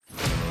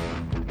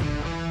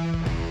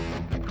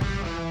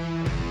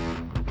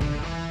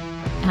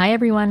Hi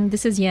everyone,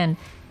 this is Yin,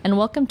 and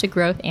welcome to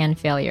Growth and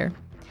Failure.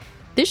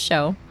 This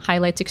show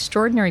highlights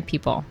extraordinary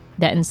people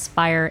that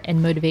inspire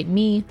and motivate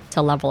me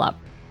to level up.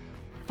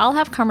 I'll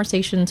have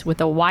conversations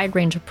with a wide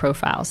range of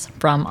profiles,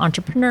 from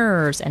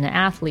entrepreneurs and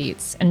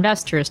athletes,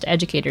 investors to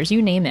educators,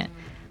 you name it.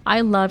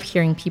 I love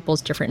hearing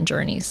people's different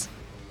journeys.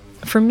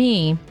 For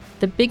me,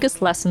 the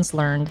biggest lessons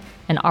learned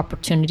and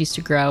opportunities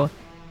to grow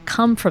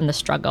come from the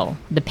struggle,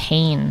 the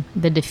pain,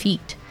 the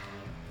defeat.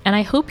 And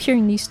I hope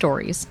hearing these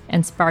stories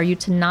inspire you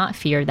to not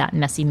fear that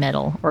messy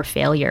middle or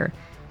failure,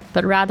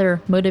 but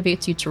rather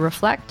motivates you to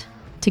reflect,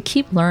 to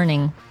keep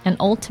learning, and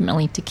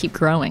ultimately to keep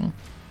growing.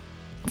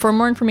 For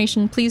more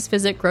information, please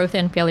visit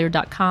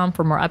growthandfailure.com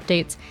for more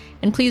updates,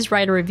 and please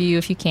write a review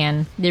if you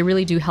can. They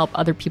really do help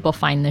other people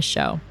find this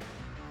show.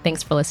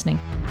 Thanks for listening.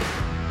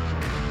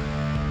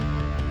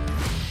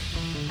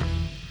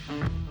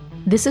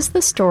 This is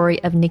the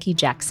story of Nicky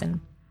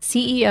Jackson,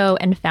 CEO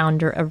and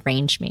founder of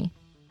RangeMe.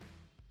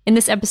 In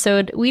this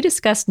episode, we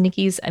discussed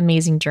Nicky's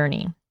amazing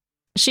journey.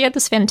 She had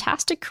this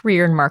fantastic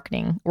career in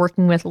marketing,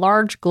 working with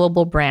large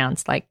global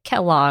brands like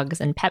Kellogg's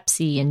and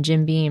Pepsi and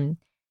Jim Beam.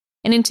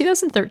 And in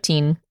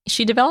 2013,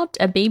 she developed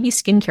a baby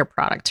skincare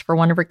product for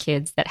one of her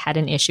kids that had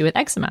an issue with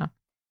eczema.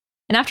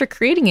 And after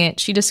creating it,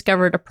 she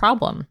discovered a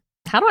problem.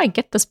 How do I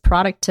get this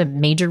product to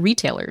major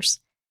retailers?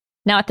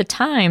 Now, at the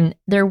time,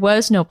 there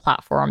was no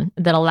platform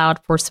that allowed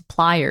for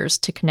suppliers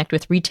to connect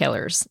with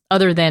retailers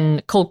other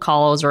than cold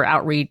calls or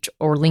outreach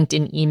or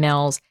LinkedIn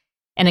emails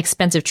and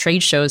expensive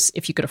trade shows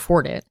if you could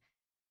afford it.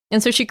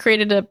 And so she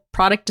created a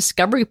product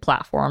discovery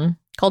platform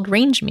called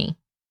RangeMe.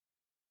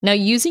 Now,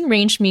 using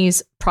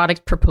RangeMe's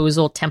product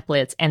proposal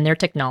templates and their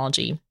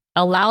technology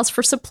allows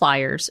for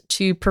suppliers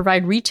to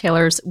provide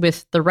retailers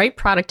with the right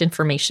product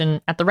information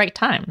at the right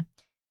time.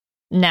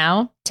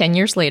 Now, 10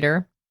 years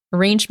later,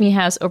 RangeMe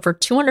has over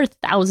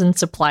 200,000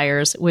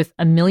 suppliers with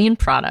 1 million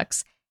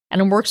products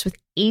and works with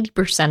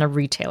 80% of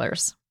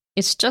retailers.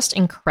 It's just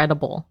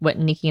incredible what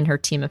Nicky and her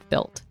team have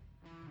built.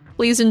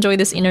 Please enjoy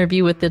this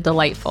interview with the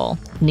delightful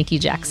Nicky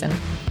Jackson.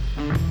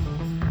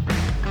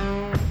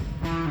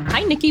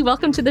 Hi, Nicky.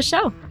 Welcome to the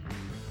show.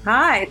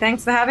 Hi.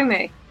 Thanks for having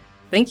me.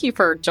 Thank you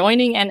for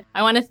joining. And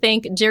I want to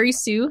thank Jerry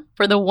Sue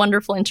for the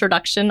wonderful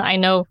introduction. I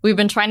know we've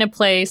been trying to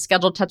play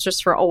Schedule Touchers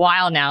for a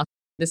while now.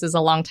 This is a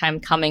long time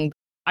coming.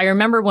 I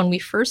remember when we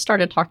first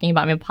started talking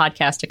about my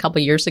podcast a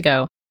couple years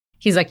ago,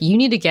 he's like, you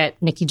need to get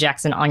Nicky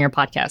Jackson on your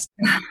podcast.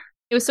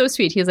 It was so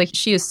sweet. He was like,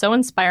 she is so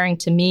inspiring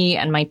to me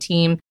and my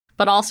team,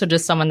 but also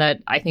just someone that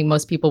I think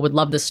most people would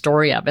love the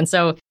story of. And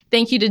so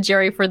thank you to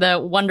Jerry for the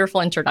wonderful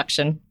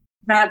introduction.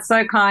 That's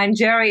so kind.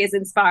 Jerry is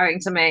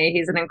inspiring to me.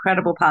 He's an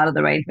incredible part of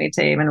the RangeMe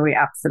team, and we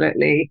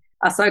absolutely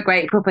are so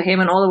grateful for him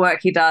and all the work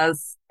he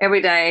does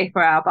every day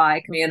for our buyer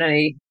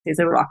community. He's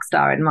a rock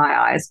star in my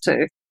eyes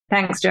too.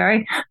 Thanks,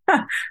 Jerry.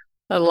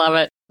 I love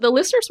it. The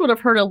listeners would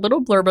have heard a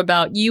little blurb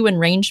about you and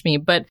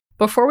RangeMe, but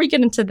before we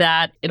get into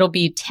that, it'll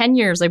be 10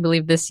 years, I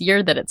believe, this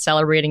year that it's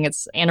celebrating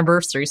its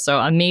anniversary. So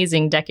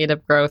amazing decade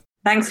of growth.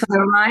 Thanks for the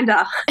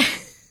reminder.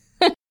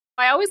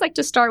 I always like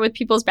to start with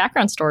people's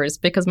background stories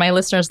because my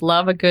listeners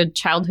love a good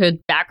childhood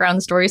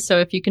background story.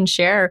 So if you can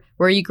share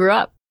where you grew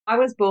up. I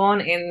was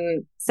born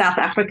in South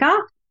Africa.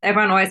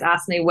 Everyone always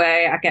asks me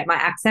where I get my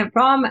accent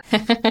from.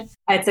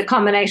 It's a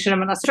combination of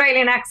an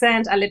Australian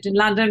accent. I lived in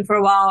London for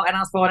a while and I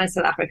was born in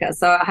South Africa.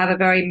 So I have a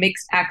very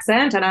mixed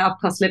accent. And I, of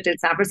course, lived in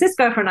San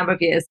Francisco for a number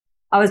of years.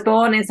 I was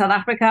born in South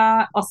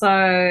Africa,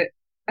 also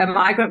a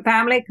migrant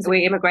family because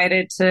we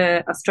immigrated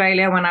to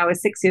Australia when I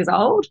was 6 years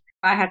old.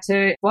 I had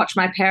to watch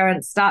my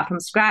parents start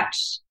from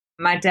scratch.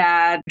 My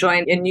dad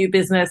joined a new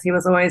business. He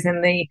was always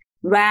in the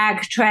rag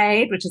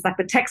trade, which is like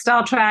the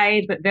textile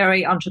trade, but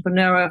very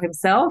entrepreneurial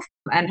himself,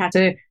 and had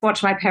to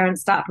watch my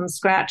parents start from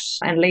scratch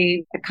and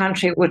leave a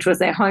country which was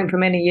their home for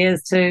many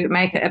years to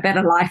make it a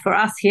better life for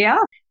us here.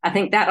 I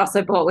think that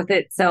also brought with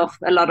itself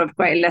a lot of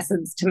great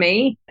lessons to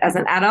me as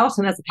an adult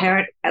and as a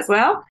parent as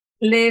well.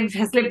 Liv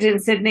has lived in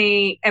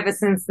Sydney ever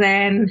since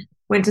then,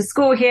 went to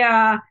school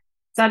here,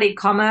 studied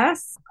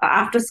commerce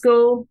after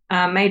school,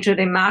 majored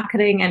in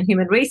marketing and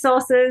human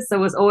resources, so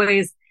was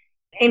always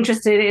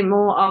interested in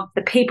more of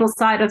the people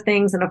side of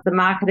things and of the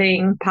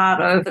marketing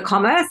part of the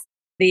commerce.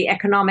 The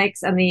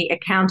economics and the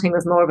accounting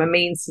was more of a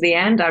means to the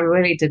end. I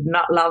really did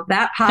not love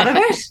that part of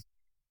it.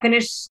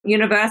 Finished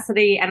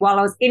university, and while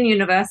I was in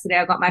university,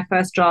 I got my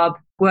first job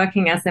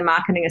working as a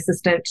marketing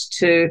assistant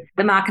to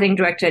the marketing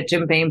director at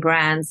Jim Beam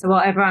Brands. So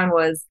while everyone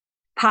was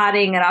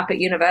partying it up at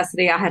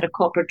university, I had a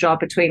corporate job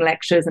between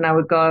lectures and I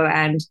would go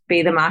and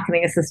be the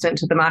marketing assistant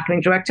to the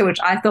marketing director, which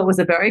I thought was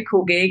a very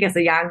cool gig as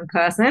a young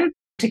person,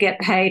 to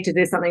get paid to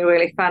do something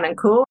really fun and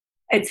cool.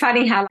 It's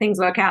funny how things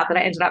work out that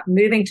I ended up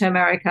moving to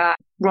America,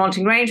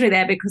 launching RangeMe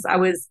there because I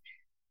was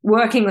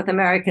working with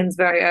Americans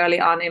very early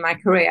on in my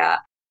career,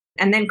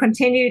 and then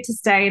continued to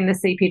stay in the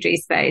CPG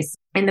space,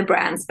 in the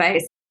brand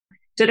space.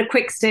 Did a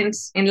quick stint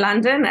in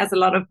London, as a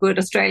lot of good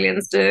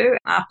Australians do,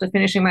 after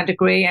finishing my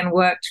degree, and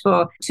worked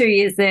for 2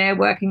 years there,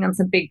 working on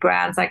some big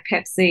brands like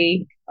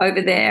Pepsi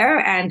over there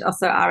and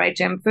also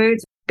RHM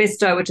Foods.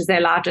 Bisto, which is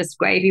their largest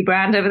gravy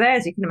brand over there.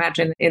 As you can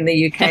imagine, in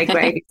the UK,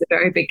 gravy is a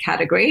very big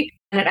category.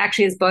 And it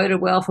actually has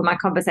boded well for my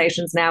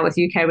conversations now with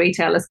UK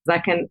retailers because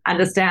I can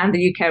understand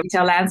the UK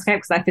retail landscape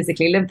because I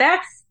physically live there.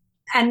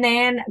 And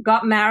then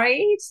got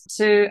married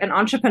to an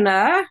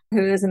entrepreneur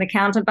who is an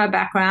accountant by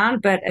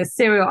background, but a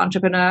serial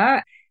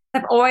entrepreneur.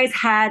 I've always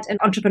had an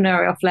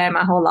entrepreneurial flair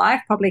my whole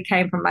life, probably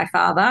came from my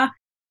father.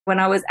 When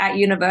I was at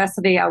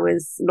university, I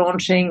was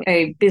launching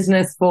a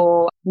business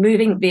for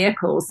moving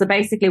vehicles. So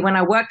basically, when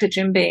I worked at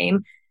Jim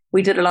Beam,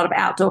 we did a lot of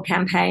outdoor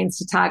campaigns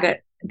to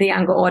target the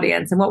younger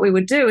audience. And what we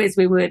would do is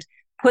we would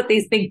put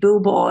these big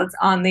billboards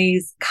on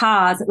these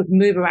cars that would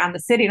move around the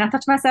city. And I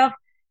thought to myself,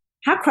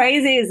 how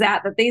crazy is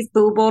that these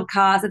billboard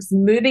cars are just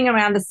moving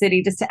around the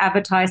city just to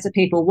advertise to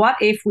people? What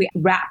if we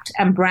wrapped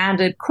and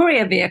branded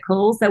courier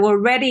vehicles that were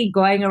already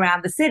going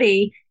around the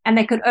city and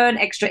they could earn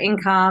extra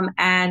income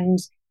and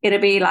it'd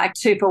be like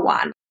 2 for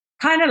 1?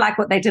 Kind of like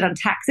what they did on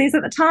taxis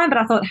at the time. But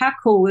I thought, how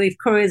cool, these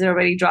couriers are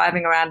already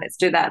driving around. Let's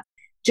do that.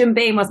 Jim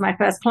Beam was my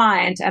first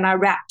client and I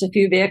wrapped a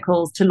few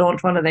vehicles to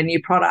launch one of their new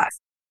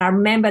products. I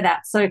remember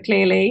that so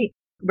clearly.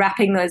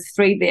 Wrapping those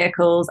 3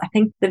 vehicles. I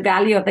think the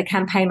value of the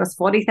campaign was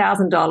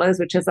 $40,000,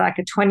 which is like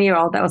a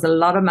 20-year-old. That was a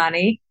lot of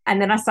money.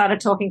 And then I started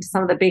talking to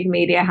some of the big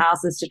media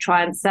houses to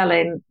try and sell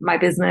in my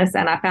business.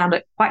 And I found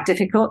it quite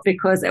difficult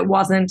because it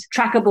wasn't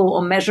trackable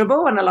or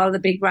measurable. And a lot of the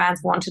big brands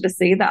wanted to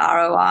see the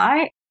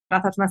ROI. I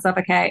thought to myself,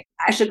 okay,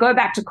 I should go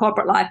back to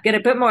corporate life, get a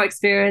bit more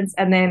experience,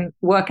 and then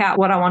work out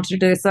what I wanted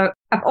to do. So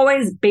I've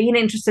always been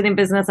interested in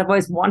business. I've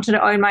always wanted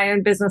to own my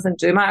own business and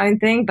do my own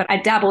thing, but I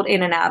dabbled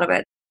in and out of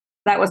it.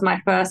 That was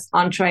my first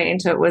entree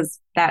into it, was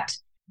that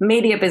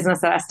media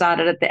business that I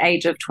started at the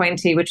age of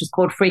 20, which was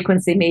called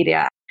Frequency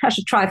Media. I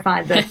should try to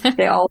find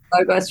the old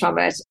logos from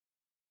it.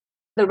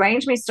 The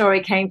RangeMe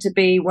story came to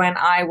be when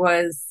I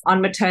was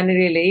on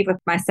maternity leave with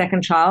my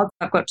second child.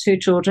 I've got 2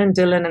 children,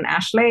 Dylan and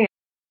Ashley.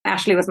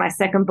 Ashley was my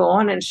second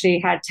born and she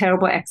had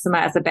terrible eczema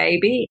as a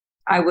baby.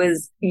 I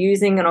was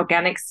using an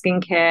organic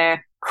skincare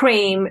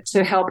cream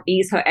to help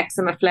ease her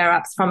eczema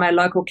flare-ups from a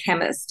local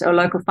chemist or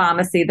local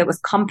pharmacy that was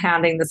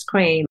compounding this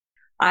cream.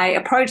 I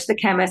approached the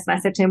chemist and I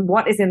said to him,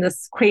 what is in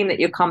this cream that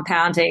you're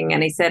compounding?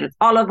 And he said, it's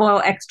olive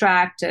oil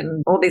extract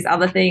and all these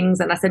other things.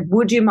 And I said,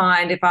 would you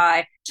mind if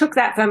I took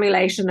that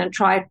formulation and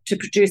tried to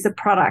produce a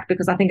product?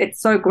 Because I think it's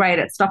so great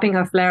at stopping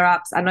her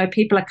flare-ups. I know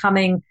people are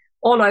coming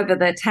all over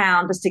the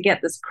town just to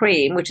get this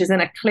cream, which is in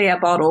a clear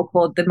bottle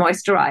called the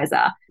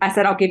moisturizer. I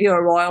said, I'll give you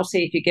a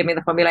royalty if you give me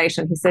the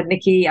formulation. He said,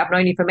 Nicky, I've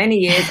known you for many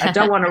years. I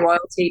don't want a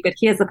royalty, but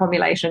here's the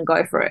formulation.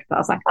 Go for it. So I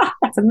was like,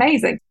 that's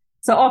amazing.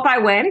 So off I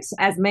went,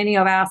 as many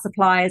of our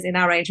suppliers in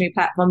our RangeMe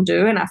platform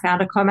do, and I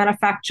found a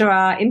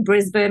co-manufacturer in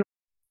Brisbane.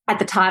 At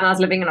the time, I was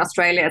living in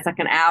Australia. It's like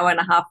an hour and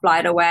a half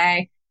flight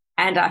away.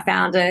 And I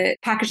found a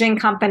packaging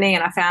company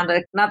and I found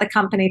another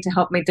company to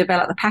help me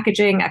develop the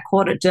packaging. I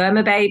called it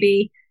Derma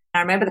Baby. I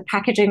remember the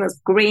packaging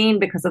was green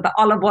because of the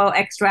olive oil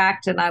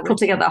extract, and I put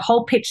together a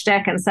whole pitch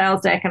deck and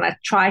sales deck and I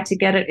tried to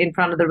get it in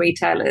front of the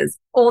retailers.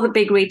 All the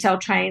big retail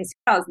chains,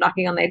 I was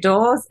knocking on their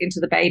doors into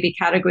the baby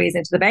categories,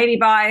 into the baby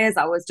buyers.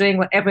 I was doing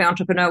what every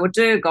entrepreneur would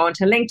do, go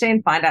into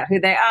LinkedIn, find out who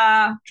they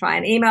are, try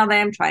and email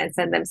them, try and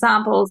send them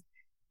samples,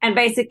 and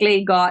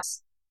basically got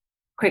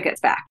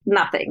crickets back.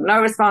 Nothing, no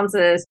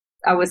responses.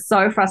 I was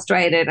so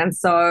frustrated and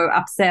so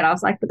upset. I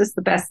was like, but this is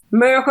the best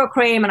miracle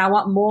cream and I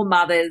want more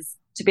mothers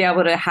to be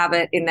able to have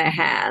it in their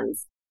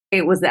hands.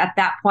 It was at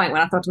that point when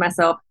I thought to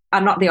myself,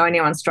 I'm not the only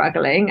one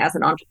struggling as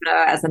an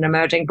entrepreneur, as an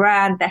emerging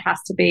brand. There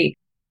has to be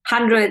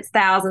hundreds,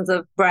 thousands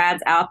of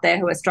brands out there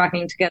who are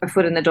struggling to get a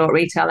foot in the door at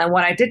retail. And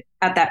what I did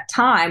at that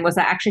time was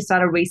I actually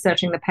started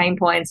researching the pain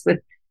points with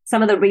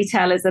some of the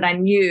retailers that I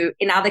knew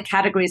in other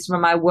categories from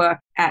my work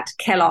at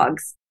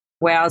Kellogg's,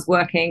 where I was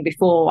working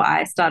before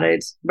I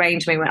started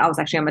RangeMe when I was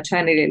actually on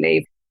maternity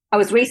leave. I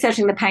was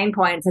researching the pain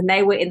points and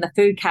they were in the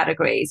food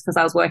categories because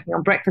I was working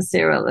on breakfast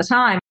cereal at the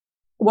time.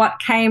 What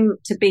came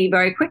to be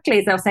very quickly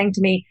is they were saying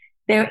to me,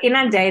 they're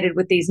inundated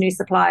with these new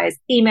suppliers,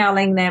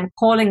 emailing them,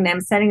 calling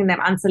them, sending them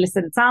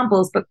unsolicited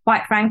samples. But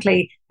quite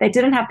frankly, they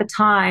didn't have the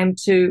time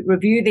to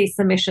review these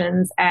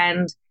submissions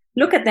and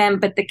look at them.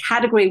 But the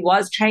category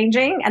was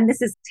changing. And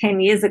this is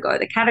 10 years ago.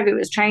 The category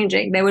was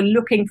changing. They were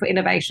looking for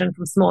innovation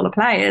from smaller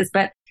players.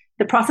 But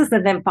the process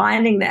of them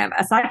finding them,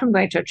 aside from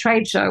going to a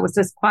trade show, was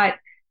just quite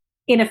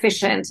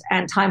inefficient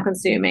and time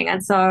consuming.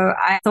 And so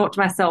I thought to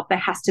myself, there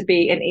has to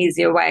be an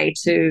easier way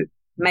to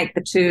make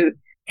the two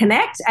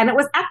connect. And it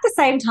was at the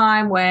same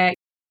time where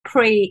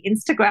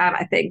pre-Instagram,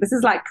 I think, this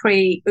is like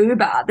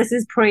pre-Uber, this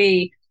is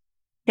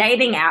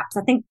pre-dating apps.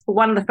 I think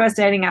one of the first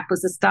dating apps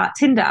was to start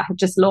Tinder had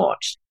just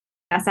launched.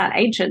 I sound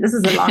ancient. This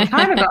is a long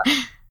time ago.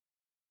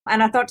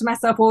 And I thought to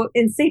myself, well,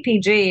 in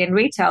CPG and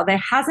retail,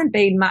 there hasn't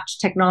been much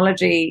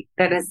technology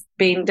that has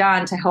been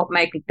done to help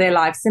make their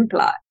lives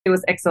simpler. It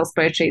was Excel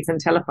spreadsheets and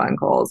telephone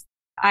calls.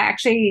 I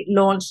actually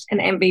launched an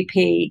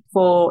MVP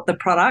for the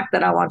product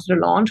that I wanted to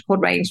launch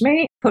called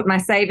RangeMe, put my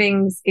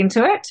savings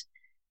into it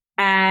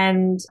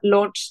and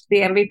launched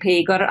the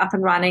MVP, got it up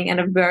and running in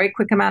a very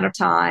quick amount of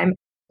time.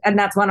 And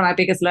that's one of my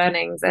biggest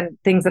learnings and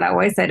things that I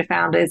always say to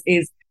founders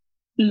is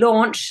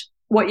launch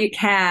what you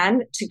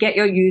can to get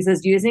your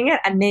users using it,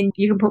 and then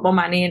you can put more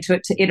money into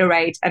it to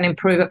iterate and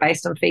improve it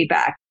based on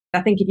feedback.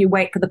 I think if you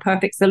wait for the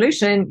perfect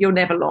solution, you'll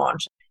never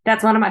launch.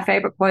 That's one of my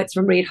favorite quotes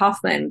from Reid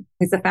Hoffman,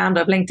 who's the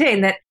founder of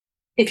LinkedIn, that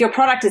if your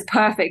product is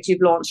perfect,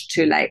 you've launched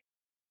too late.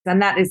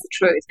 And that is the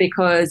truth,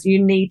 because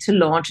you need to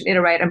launch and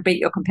iterate and beat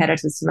your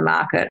competitors to the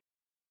market.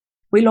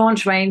 We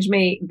launched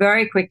RangeMe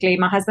very quickly.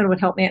 My husband would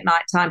help me at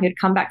nighttime. He'd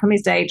come back from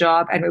his day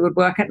job and we would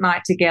work at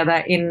night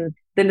together in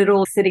the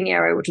little sitting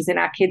area, which was in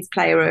our kids'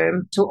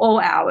 playroom, to all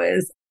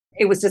hours.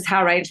 It was just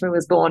how RangeMe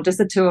was born, just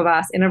the two of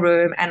us in a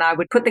room. And I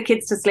would put the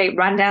kids to sleep,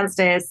 run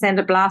downstairs, send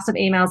a blast of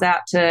emails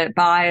out to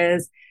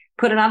buyers,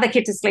 put another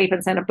kid to sleep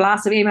and send a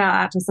blast of email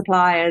out to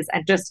suppliers,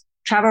 and just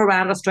travel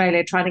around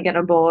Australia trying to get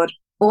on board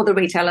all the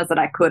retailers that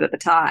I could at the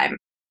time.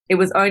 It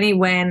was only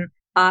when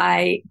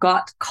I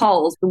got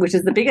Coles, which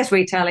is the biggest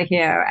retailer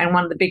here and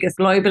one of the biggest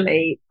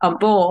globally, on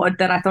board,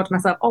 that I thought to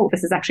myself, oh,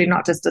 this is actually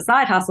not just a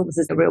side hustle, this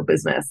is a real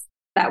business.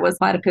 That was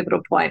quite a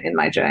pivotal point in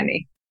my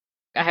journey.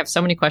 I have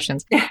so many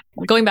questions.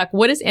 Going back,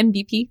 what is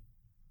MVP?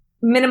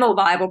 Minimal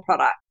viable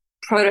product,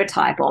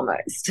 prototype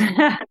almost.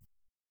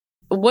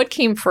 What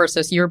came first?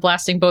 So you were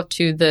blasting both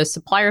to the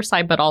supplier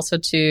side, but also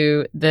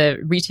to the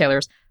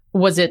retailers.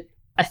 Was it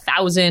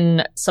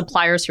 1,000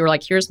 suppliers who were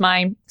like, here's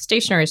my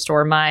stationery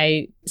store,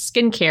 my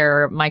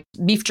skincare, my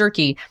beef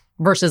jerky,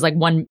 versus like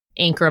one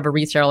anchor of a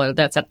retailer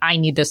that said, I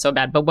need this so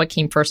bad? But what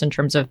came first in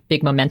terms of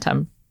big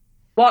momentum?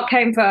 What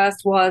came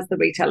first was the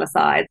retailer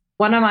side.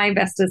 One of my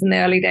investors in the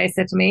early days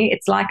said to me,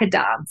 it's like a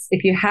dance.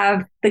 If you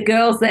have the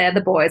girls there, the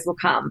boys will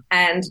come.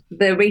 And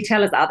the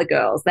retailers are the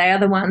girls. They are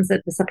the ones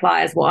that the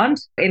suppliers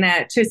want. In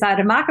a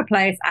two-sided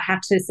marketplace, I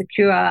had to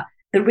secure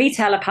the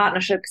retailer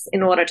partnerships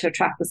in order to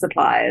attract the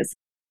suppliers.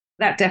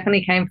 That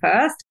definitely came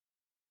first.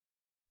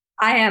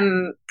 I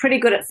am pretty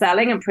good at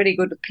selling and pretty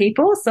good with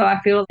people. So I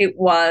feel it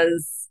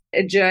was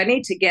a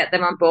journey to get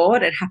them on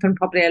board. It happened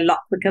probably a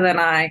lot quicker than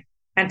I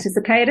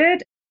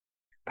anticipated.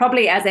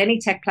 Probably as any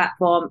tech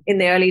platform, in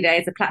the early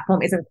days, the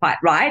platform isn't quite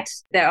right.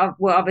 There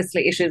were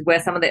obviously issues where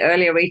some of the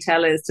earlier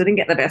retailers didn't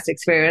get the best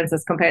experience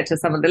as compared to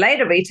some of the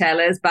later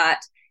retailers, but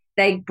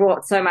they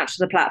brought so much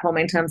to the platform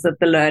in terms of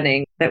the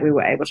learning that we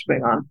were able to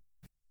bring on.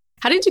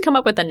 How did you come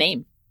up with the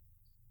name?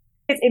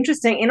 It's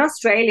interesting. In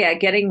Australia,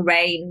 getting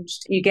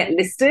ranged, you get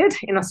listed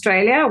in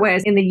Australia,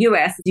 whereas in the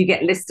US, you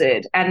get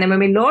listed. And then when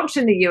we launched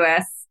in the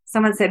US,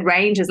 someone said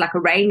range is like a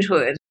range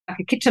hood, like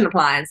a kitchen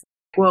appliance.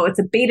 Well, it's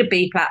a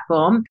B2B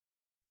platform.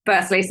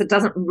 Firstly, so it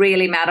doesn't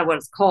really matter what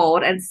it's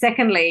called. And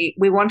secondly,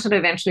 we wanted to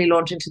eventually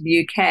launch into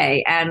the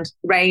UK, and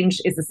range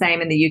is the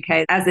same in the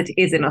UK as it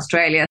is in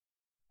Australia.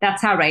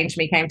 That's how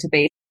RangeMe came to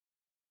be.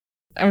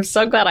 I'm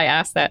so glad I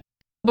asked that.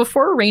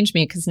 Before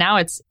RangeMe, because now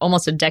it's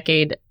almost a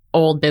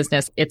decade-old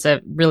business, it's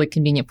a really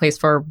convenient place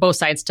for both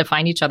sides to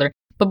find each other.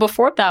 But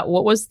before that,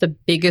 what was the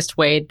biggest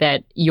way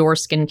that your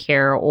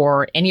skincare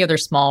or any other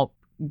small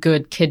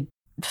good could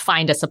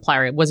find a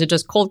supplier? Was it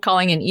just cold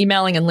calling and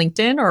emailing and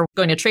LinkedIn, or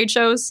going to trade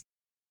shows?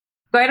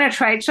 Going to a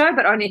trade show,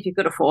 but only if you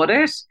could afford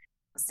it.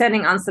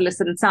 Sending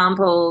unsolicited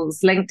samples,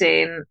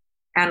 LinkedIn,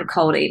 and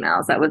cold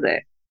emails. That was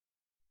it.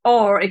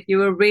 Or if you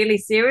were really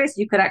serious,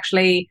 you could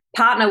actually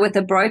partner with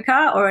a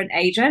broker or an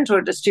agent or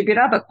a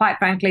distributor. But quite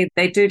frankly,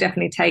 they do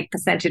definitely take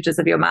percentages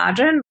of your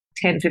margin,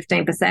 10,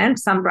 15%.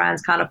 Some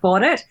brands can't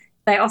afford it.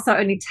 They also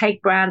only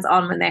take brands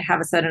on when they have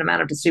a certain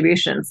amount of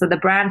distribution. So the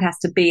brand has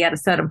to be at a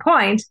certain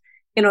point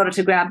in order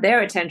to grab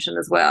their attention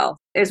as well.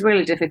 It's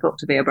really difficult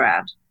to be a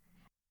brand.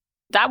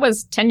 That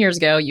was 10 years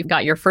ago. You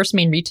got your first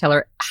main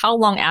retailer. How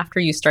long after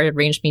you started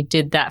RangeMe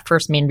did that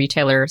first main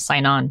retailer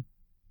sign on?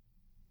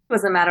 It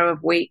was a matter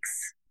of weeks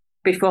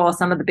before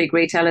some of the big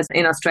retailers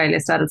in Australia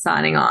started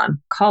signing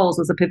on. Coles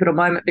was a pivotal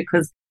moment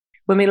because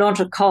when we launched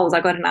with Coles, I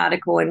got an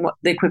article in what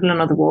the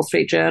equivalent of the Wall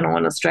Street Journal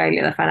in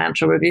Australia, the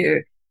Financial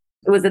Review.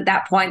 It was at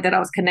that point that I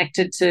was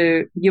connected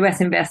to US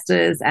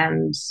investors,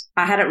 and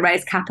I hadn't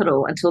raised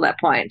capital until that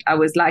point. I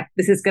was like,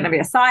 this is going to be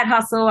a side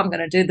hustle. I'm going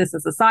to do this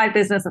as a side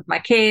business with my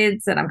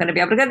kids, and I'm going to be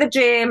able to go to the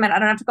gym, and I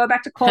don't have to go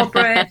back to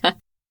corporate.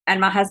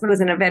 And my husband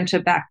was in a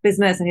venture-backed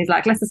business, and he's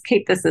like, let's just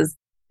keep this as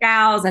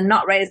gals and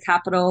not raise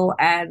capital.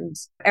 And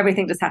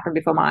everything just happened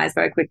before my eyes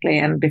very quickly.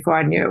 And before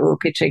I knew it, we were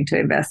pitching to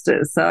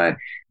investors. So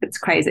it's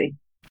crazy.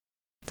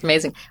 It's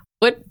amazing.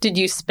 What did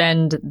you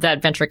spend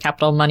that venture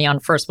capital money on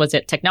first? Was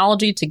it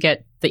technology to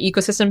get the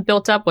ecosystem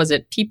built up? Was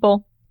it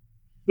people?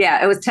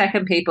 Yeah, it was tech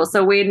and people.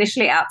 So we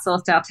initially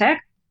outsourced our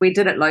tech. We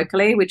did it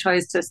locally. We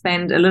chose to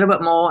spend a little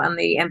bit more on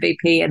the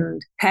MVP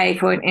and pay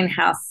for an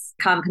in-house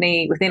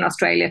company within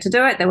Australia to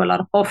do it. There were a lot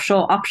of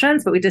offshore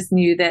options, but we just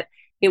knew that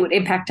it would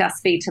impact our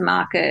speed to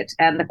market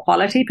and the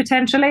quality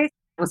potentially.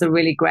 It was a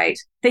really great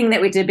thing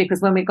that we did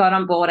because when we got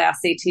on board our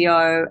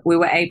CTO, we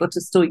were able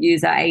to still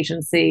use our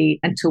agency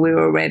until we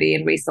were ready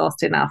and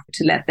resourced enough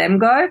to let them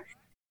go.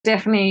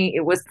 Definitely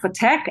it was for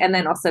tech and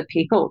then also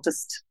people,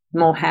 just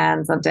more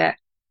hands on deck.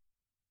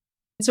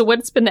 So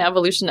what's been the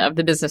evolution of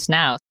the business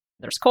now?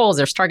 There's Kohl's,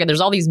 there's Target,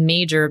 there's all these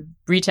major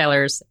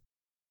retailers.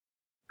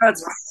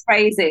 It's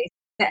crazy.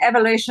 The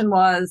evolution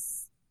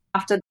was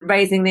After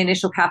raising the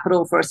initial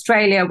capital for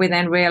Australia, we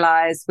then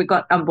realized we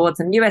got on board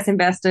some US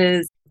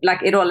investors like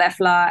Idor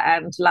Leffler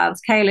and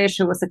Lance Kalish,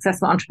 who were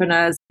successful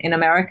entrepreneurs in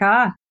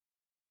America.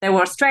 They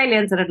were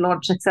Australians that had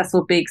launched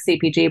successful big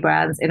CPG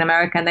brands in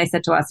America. And they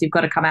said to us, you've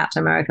got to come out to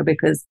America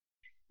because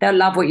they'll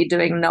love what you're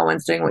doing. No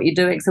one's doing what you're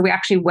doing. So we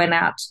actually went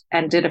out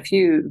and did a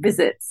few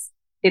visits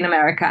in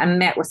America and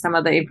met with some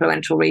of the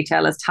influential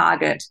retailers,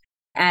 Target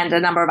and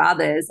a number of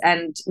others.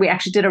 And we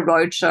actually did a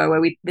roadshow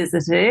where we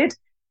visited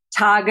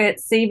Target,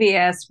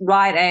 CVS,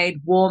 Rite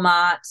Aid,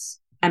 Walmart,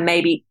 and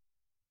maybe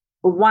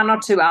one or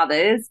two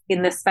others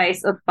in the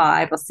space of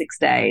 5 or 6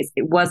 days.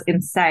 It was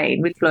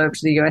insane. We flew over to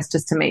the US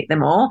just to meet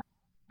them all.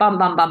 Bum,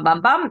 bum, bum,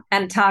 bum, bum.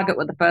 And Target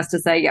were the first to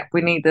say, yep,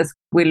 we need this.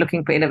 We're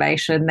looking for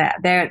innovation.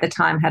 They at the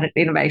time had an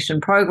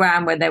innovation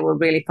program where they were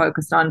really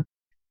focused on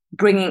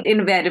bringing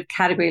innovative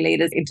category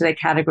leaders into their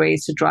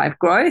categories to drive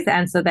growth.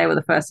 And so they were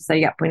the first to say,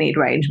 yep, we need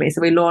RangeMe.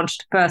 So we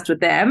launched first with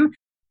them.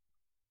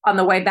 On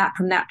the way back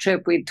from that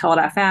trip, we told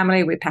our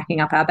family we're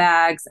packing up our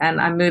bags. And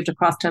I moved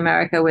across to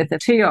America with a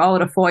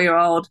 2-year-old, a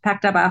 4-year-old,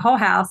 packed up our whole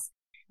house.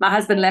 My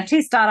husband left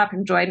his startup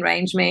and joined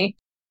RangeMe.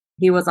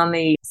 He was on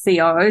the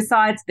COO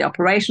side, the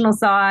operational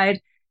side.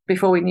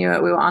 Before we knew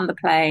it, we were on the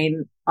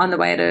plane on the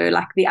way to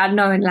like the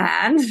unknown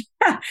land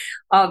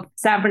of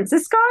San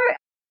Francisco.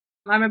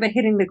 I remember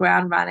hitting the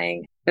ground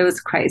running. It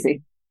was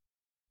crazy.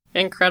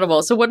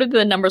 Incredible. So what do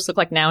the numbers look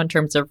like now in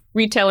terms of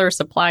retailers,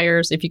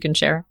 suppliers, if you can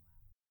share?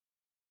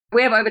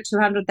 We have over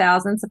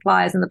 200,000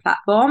 suppliers in the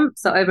platform,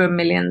 so over 1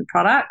 million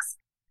products.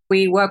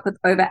 We work with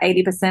over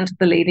 80% of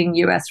the leading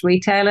US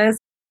retailers.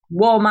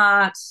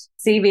 Walmart,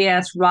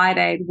 CVS, Rite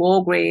Aid,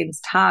 Walgreens,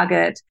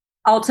 Target,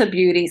 Ulta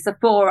Beauty,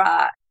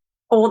 Sephora,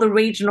 all the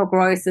regional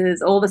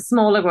grocers, all the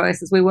smaller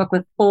grocers. We work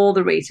with all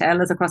the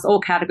retailers across all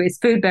categories,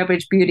 food,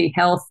 beverage, beauty,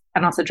 health,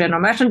 and also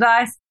general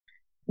merchandise.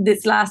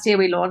 This last year,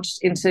 we launched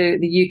into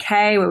the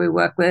UK where we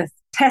work with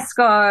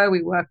Tesco,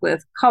 we work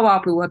with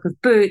Co-op, we work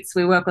with Boots,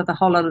 we work with a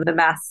whole lot of the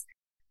mass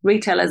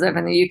retailers over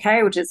in the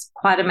UK, which is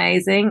quite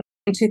amazing.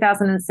 In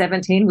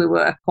 2017, we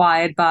were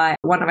acquired by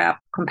one of our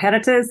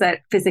competitors that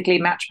physically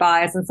match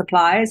buyers and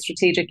suppliers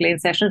strategically in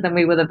sessions, and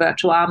we were the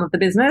virtual arm of the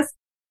business.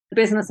 The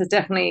business has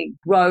definitely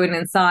grown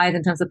in size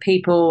in terms of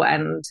people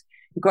and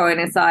grown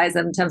in size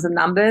in terms of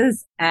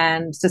numbers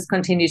and just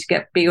continue to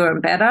get bigger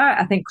and better.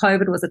 I think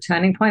COVID was a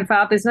turning point for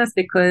our business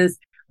because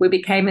we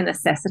became a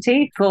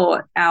necessity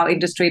for our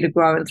industry to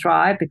grow and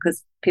thrive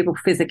because people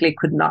physically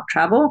could not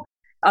travel.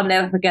 I'll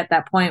never forget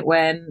that point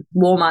when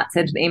Walmart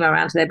sent an email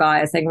around to their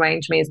buyers saying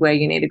RangeMe is where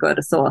you need to go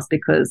to source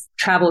because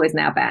travel is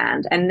now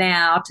banned. And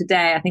now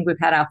today, I think we've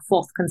had our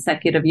 5th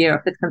consecutive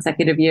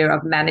year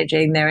of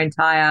managing their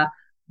entire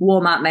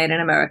Walmart Made in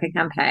America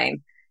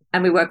campaign.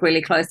 And we work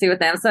really closely with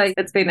them. So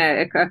it's been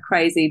a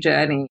crazy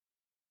journey.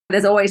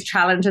 There's always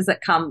challenges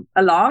that come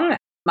along.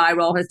 My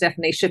role has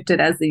definitely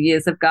shifted as the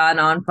years have gone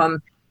on from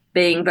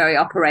being very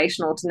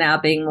operational to now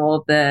being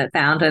more the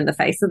founder and the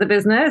face of the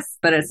business.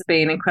 But it's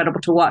been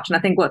incredible to watch. And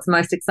I think what's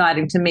most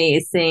exciting to me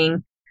is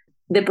seeing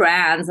the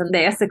brands and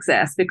their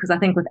success, because I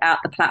think without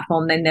the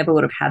platform, they never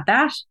would have had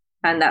that.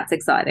 And that's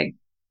exciting.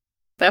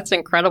 That's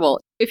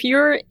incredible. If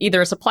you're either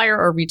a supplier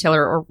or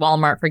retailer or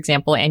Walmart, for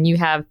example, and you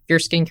have your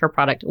skincare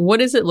product, what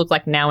does it look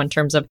like now in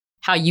terms of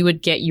how you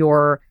would get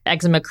your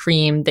eczema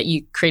cream that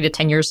you created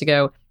 10 years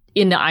ago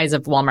in the eyes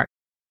of Walmart?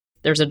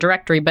 There's a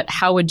directory, but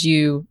how would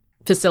you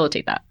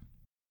facilitate that?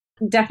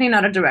 Definitely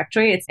not a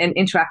directory. It's an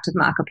interactive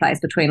marketplace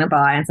between a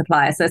buyer and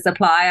supplier. So a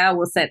supplier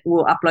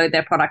will upload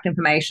their product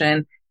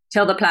information,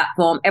 tell the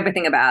platform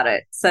everything about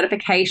it,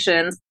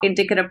 certifications,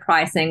 indicative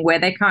pricing, where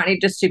they're currently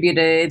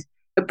distributed,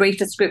 a brief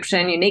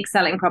description, unique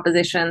selling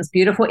propositions,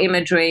 beautiful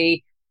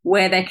imagery,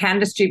 where they can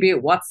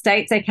distribute, what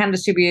states they can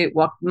distribute,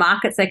 what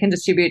markets they can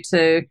distribute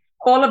to,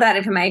 all of that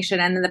information.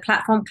 And then the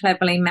platform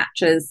cleverly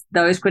matches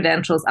those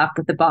credentials up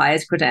with the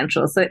buyer's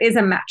credentials. So it is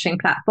a matching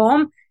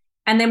platform.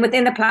 And then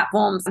within the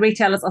platforms,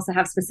 retailers also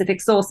have specific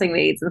sourcing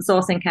leads and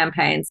sourcing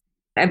campaigns.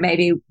 It may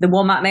be the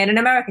Walmart Made in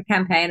America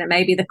campaign. It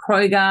may be the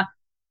Kroger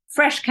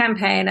Fresh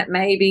campaign. It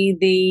may be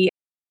the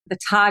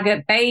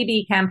Target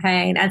Baby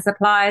campaign. And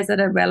suppliers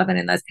that are relevant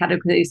in those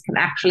categories can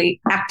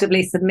actually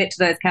actively submit to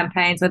those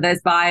campaigns where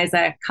those buyers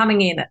are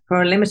coming in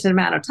for a limited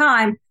amount of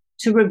time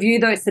to review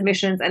those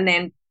submissions and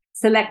then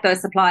select those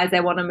suppliers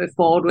they want to move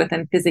forward with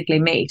and physically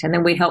meet. And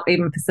then we help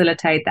even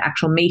facilitate the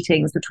actual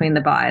meetings between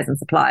the buyers and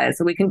suppliers.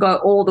 So we can go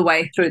all the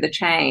way through the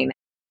chain.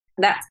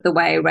 That's the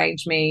way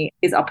RangeMe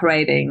is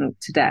operating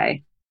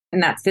today.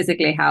 And that's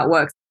physically how it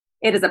works.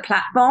 It is a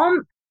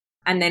platform.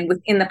 And then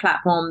within the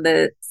platform,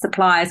 the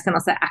suppliers can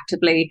also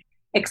actively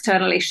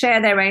externally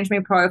share their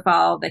RangeMe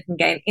profile. They can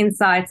gain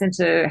insights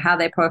into how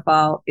their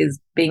profile is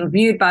being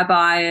viewed by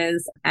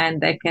buyers, and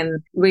they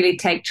can really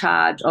take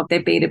charge of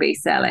their B2B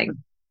selling.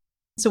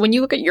 So when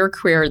you look at your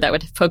career that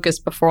would focus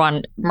before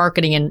on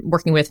marketing and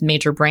working with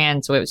major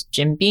brands, so it was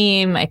Jim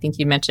Beam, I think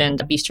you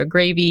mentioned Bistro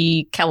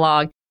Gravy,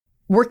 Kellogg,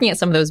 working at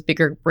some of those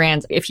bigger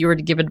brands, if you were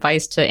to give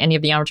advice to any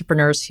of the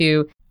entrepreneurs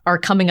who are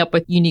coming up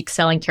with unique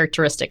selling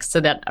characteristics so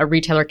that a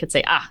retailer could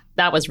say,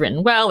 that was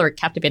written well or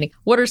captivating,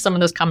 what are some of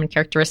those common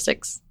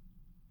characteristics?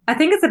 I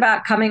think it's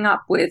about coming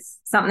up with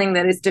something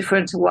that is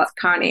different to what's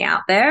currently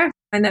out there.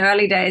 In the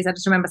early days, I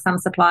just remember some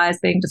suppliers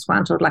being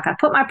disgruntled, like, I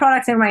put my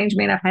products in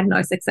RangeMe and I've had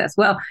no success.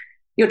 Well,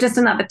 you're just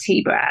another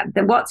tea brand.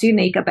 Then what's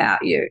unique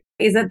about you?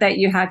 Is it that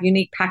you have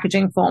unique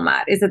packaging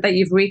format? Is it that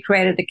you've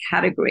recreated the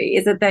category?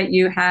 Is it that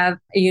you have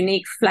a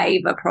unique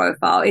flavor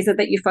profile? Is it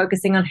that you're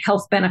focusing on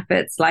health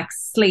benefits like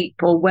sleep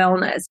or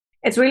wellness?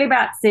 It's really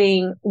about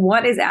seeing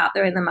what is out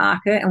there in the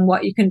market and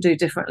what you can do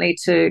differently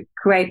to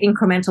create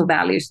incremental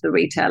value to the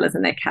retailers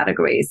and their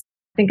categories.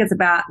 I think it's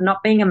about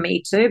not being a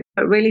me too,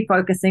 but really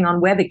focusing on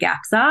where the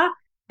gaps are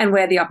and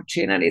where the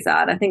opportunities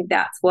are. And I think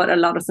that's what a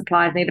lot of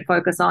suppliers need to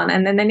focus on.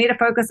 And then they need to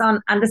focus on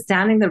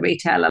understanding the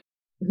retailer.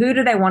 Who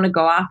do they want to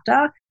go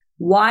after?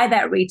 Why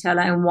that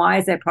retailer, and why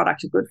is their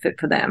product a good fit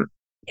for them?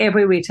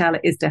 Every retailer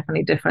is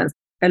definitely different.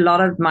 A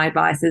lot of my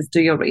advice is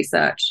do your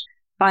research.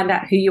 Find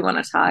out who you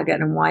want to target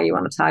and why you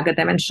want to target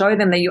them, and show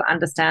them that you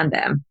understand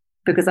them.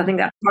 Because I think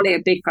that's probably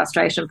a big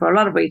frustration for a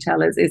lot of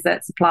retailers, is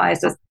that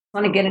suppliers just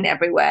want to get in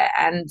everywhere,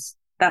 and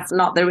that's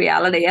not the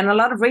reality. And a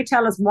lot of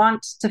retailers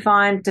want to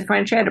find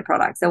differentiated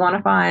products. They want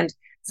to find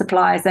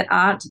suppliers that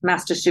aren't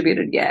mass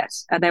distributed yet.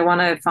 And they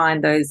want to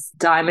find those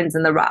diamonds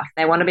in the rough.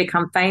 They want to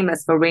become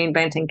famous for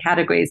reinventing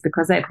categories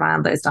because they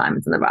found those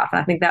diamonds in the rough. And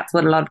I think that's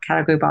what a lot of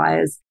category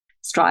buyers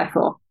strive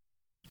for.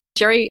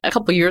 Jerry, a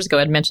couple of years ago,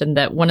 had mentioned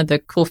that one of the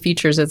cool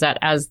features is that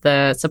as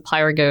the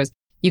supplier goes,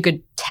 you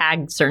could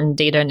tag certain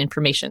data and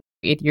information.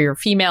 If you're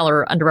female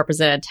or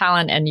underrepresented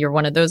talent and you're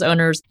one of those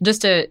owners,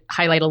 just to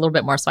highlight a little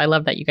bit more. So I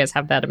love that you guys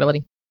have that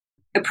ability.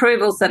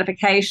 Approval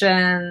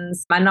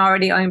certifications,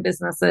 minority-owned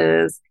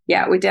businesses.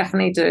 Yeah, we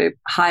definitely do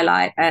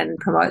highlight and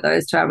promote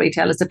those to our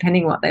retailers,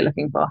 depending what they're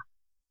looking for.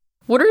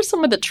 What are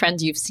some of the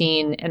trends you've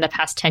seen in the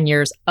past 10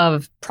 years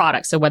of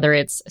products? So whether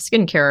it's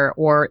skincare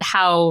or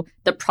how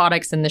the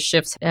products and the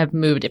shifts have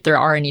moved, if there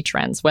are any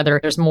trends, whether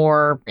there's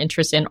more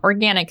interest in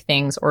organic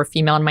things or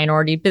female and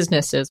minority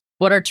businesses.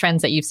 What are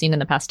trends that you've seen in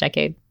the past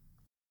decade?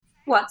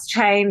 What's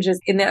changed is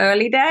in the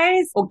early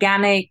days,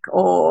 organic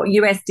or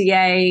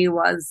USDA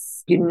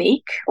was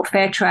unique or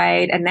fair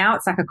trade. And now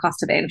it's like a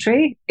cost of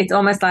entry. It's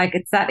almost like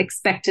it's that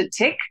expected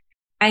tick.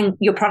 And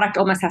your product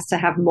almost has to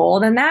have more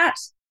than that.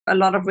 A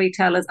lot of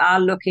retailers are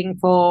looking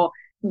for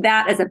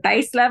that as a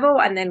base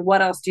level. And then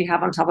what else do you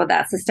have on top of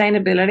that?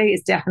 Sustainability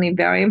is definitely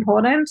very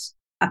important.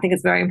 I think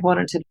it's very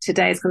important to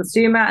today's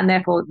consumer, and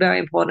therefore very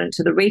important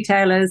to the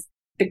retailers,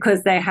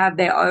 because they have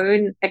their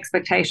own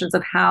expectations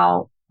of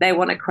how they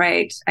want to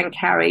create and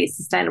carry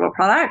sustainable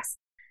products.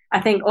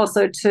 I think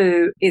also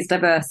too is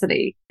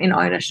diversity in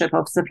ownership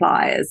of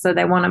suppliers. So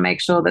they want to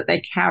make sure that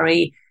they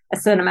carry a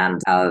certain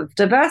amount of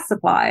diverse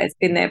suppliers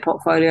in their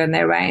portfolio and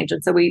their range.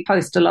 And so we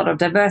post a lot of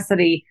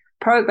diversity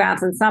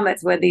programs and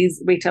summits where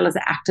these retailers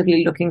are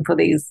actively looking for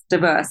these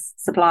diverse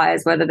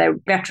suppliers, whether they're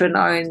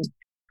veteran-owned,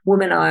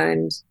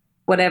 women-owned,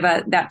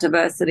 whatever that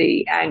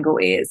diversity angle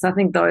is. So I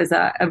think those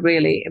are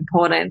really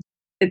important.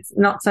 It's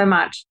not so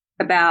much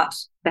about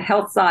the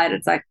health side.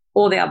 It's like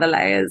all the other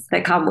layers they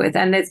come with.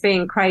 And there's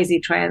been crazy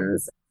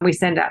trends. We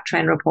send out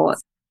trend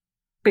reports.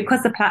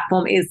 Because the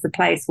platform is the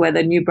place where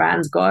the new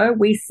brands go,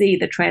 we see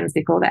the trends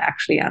before they're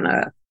actually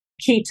unearthed.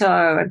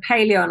 Keto and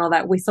paleo and all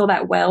that, we saw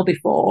that well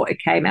before it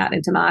came out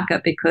into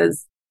market,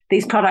 because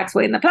these products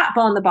were in the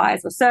platform, the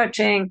buyers were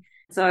searching.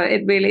 So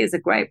it really is a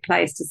great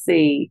place to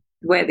see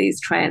where these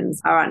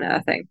trends are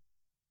unearthing.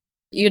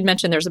 You had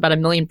mentioned there's about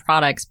 1 million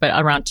products, but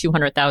around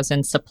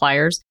 200,000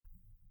 suppliers.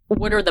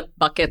 What are the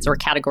buckets or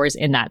categories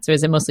in that? So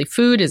is it mostly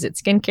food? Is it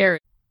skincare?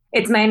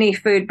 It's mainly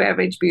food,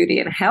 beverage, beauty,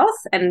 and health,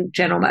 and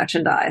general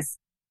merchandise.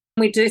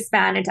 We do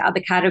span into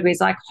other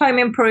categories like home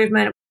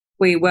improvement.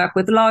 We work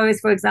with Lowe's,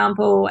 for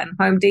example, and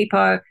Home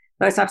Depot,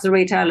 those types of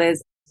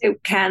retailers.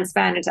 It can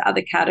span into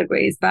other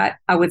categories, but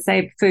I would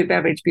say food,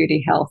 beverage,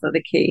 beauty, health are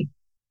the key.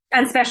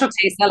 And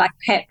specialties, so like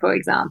pet, for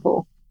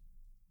example.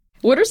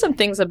 What are some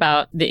things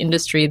about the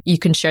industry you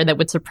can share that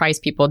would surprise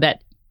people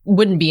that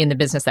wouldn't be in the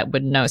business, that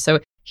wouldn't know? So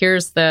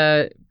here's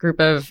the group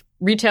of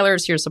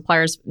retailers, here's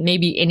suppliers,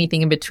 maybe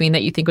anything in between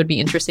that you think would be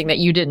interesting that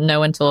you didn't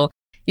know until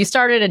you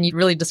started and you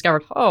really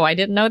discovered, oh, I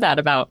didn't know that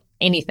about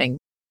anything.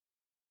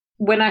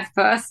 When I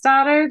first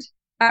started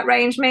at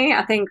RangeMe,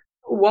 I think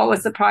what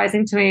was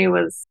surprising to me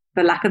was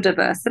the lack of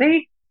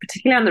diversity,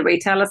 particularly on the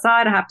retailer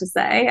side, I have to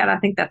say. And I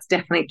think that's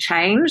definitely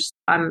changed.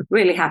 I'm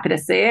really happy to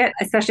see it,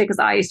 especially because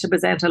I used to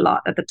present a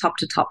lot at the top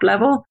to top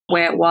level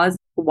where it was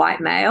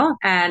white male.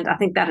 And I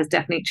think that has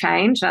definitely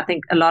changed. I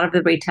think a lot of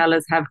the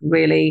retailers have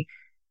really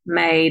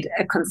made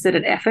a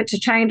considered effort to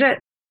change it.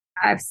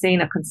 I've seen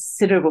a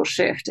considerable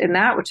shift in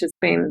that, which has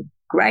been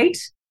great.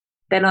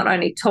 They're not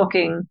only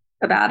talking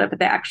about it, but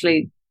they're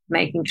actually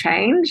making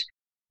change.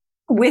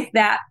 With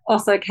that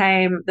also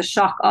came the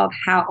shock of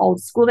how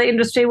old school the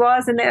industry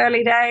was in the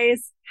early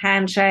days.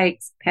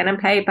 Handshakes, pen and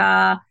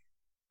paper.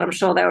 I'm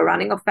sure they were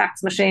running off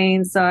fax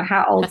machines. So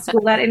how old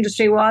school that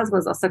industry was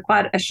also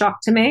quite a shock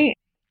to me.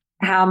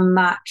 How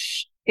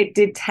much it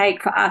did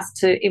take for us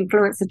to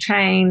influence the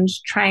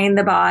change, train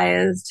the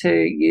buyers to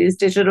use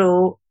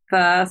digital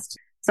first,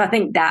 So I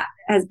think that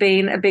has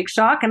been a big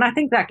shock. And I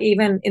think like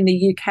even in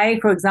the UK,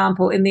 for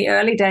example, in the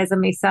early days of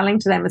me selling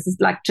to them, this is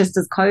like just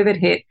as COVID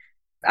hit,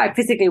 I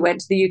physically went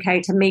to the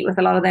UK to meet with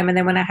a lot of them. And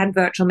then when I had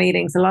virtual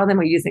meetings, a lot of them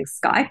were using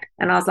Skype.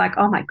 And I was like,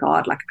 oh my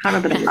God, like I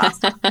can't remember the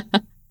last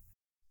time.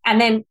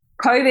 And then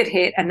COVID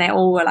hit and they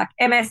all were like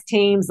MS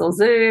Teams or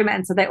Zoom.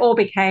 And so they all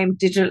became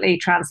digitally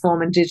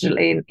transformed and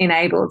digitally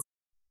enabled.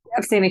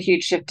 I've seen a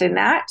huge shift in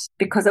that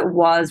because it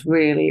was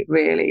really,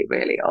 really,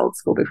 really old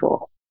school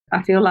before.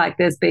 I feel like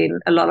there's been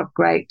a lot of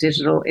great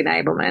digital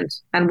enablement.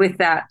 And with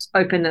that,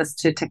 openness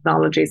to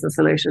technologies and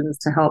solutions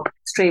to help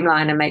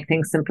streamline and make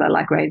things simpler,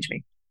 like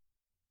RangeMe.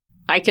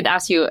 I could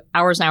ask you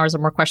hours and hours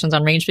of more questions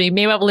on RangeMe.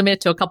 Maybe I'll limit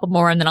it to a couple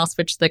more and then I'll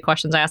switch to the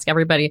questions I ask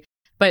everybody.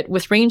 But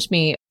with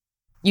RangeMe,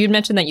 you'd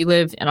mentioned that you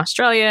live in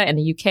Australia and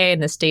the UK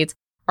and the States.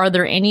 Are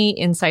there any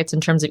insights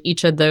in terms of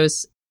each of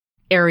those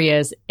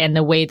areas and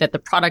the way that the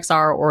products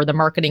are or the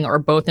marketing or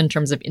both in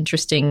terms of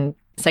interesting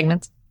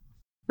segments?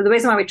 So the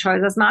reason why we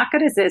chose this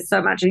market is there's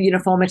so much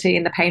uniformity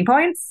in the pain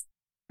points.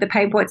 The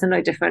pain points are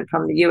no different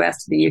from the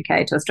US to the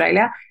UK to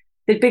Australia.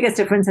 The biggest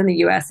difference in the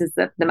US is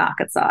the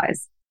market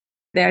size.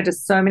 There are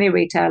just so many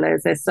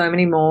retailers. There's so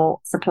many more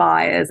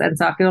suppliers. And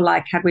so I feel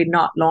like had we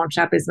not launched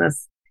our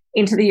business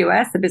into the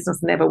US, the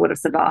business never would have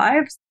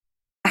survived.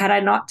 Had I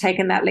not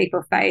taken that leap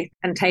of faith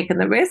and taken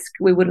the risk,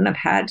 we wouldn't have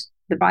had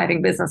the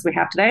thriving business we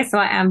have today. So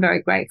I am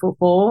very grateful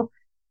for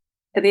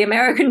the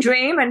American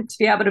dream and to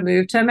be able to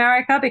move to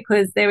America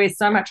because there is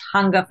so much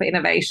hunger for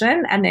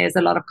innovation and there's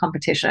a lot of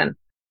competition.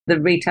 The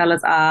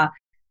retailers are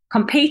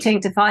competing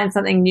to find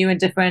something new and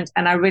different.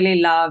 And I really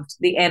loved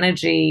the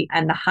energy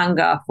and the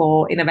hunger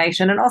for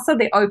innovation and also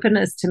the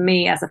openness to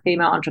me as a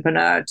female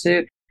entrepreneur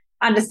to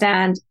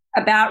understand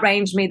about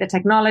RangeMe, the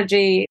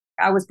technology.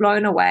 I was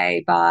blown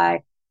away by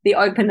the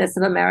openness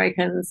of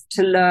Americans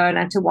to learn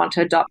and to want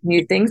to adopt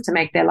new things to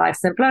make their life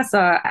simpler. So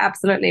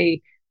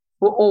absolutely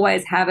will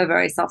always have a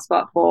very soft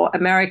spot for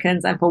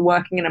Americans and for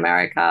working in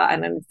America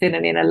and an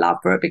affinity and a love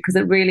for it because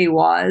it really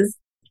was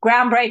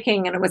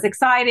groundbreaking and it was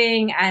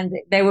exciting and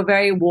they were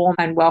very warm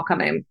and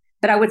welcoming.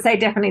 But I would say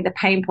definitely the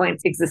pain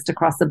points exist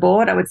across the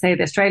board. I would say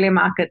the Australian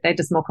market, they're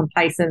just more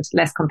complacent,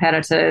 less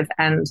competitive,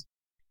 and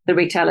the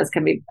retailers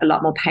can be a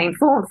lot more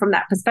painful from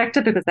that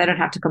perspective because they don't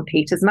have to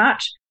compete as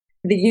much.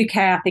 The UK,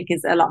 I think,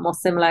 is a lot more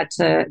similar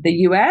to the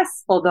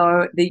US,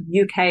 although the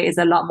UK is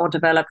a lot more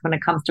developed when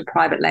it comes to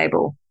private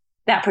label.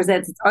 That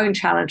presents its own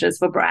challenges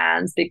for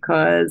brands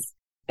because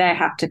they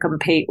have to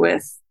compete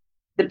with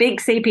the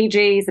big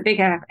CPGs, the big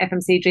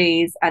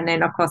FMCGs, and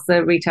then, of course,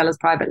 the retailers'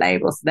 private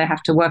labels. So they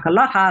have to work a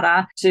lot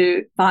harder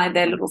to find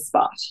their little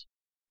spot.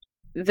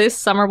 This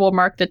summer will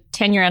mark the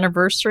 10-year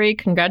anniversary.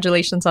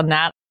 Congratulations on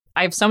that.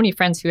 I have so many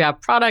friends who have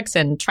products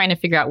and trying to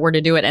figure out where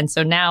to do it. And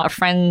so now a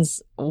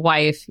friend's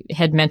wife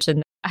had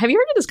mentioned, have you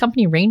heard of this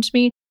company,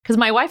 RangeMe? Because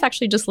my wife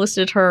actually just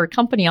listed her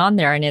company on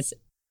there and it's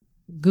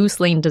Goose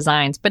Lane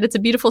Designs, but it's a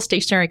beautiful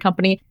stationery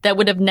company that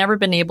would have never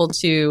been able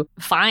to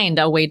find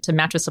a way to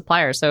match a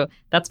supplier. So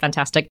that's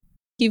fantastic.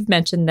 You've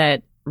mentioned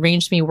that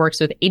RangeMe works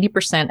with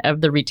 80%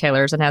 of the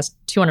retailers and has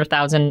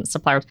 200,000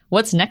 suppliers.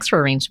 What's next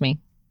for RangeMe?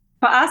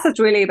 For us, it's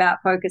really about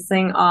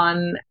focusing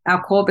on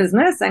our core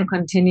business and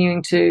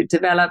continuing to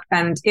develop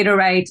and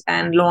iterate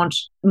and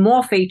launch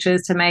more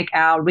features to make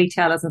our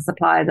retailers and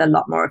suppliers a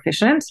lot more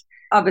efficient.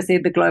 Obviously,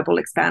 the global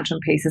expansion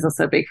piece is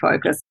also a big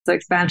focus. So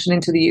expansion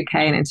into the UK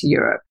and into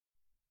Europe.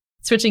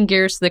 Switching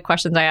gears to the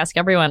questions I ask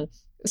everyone,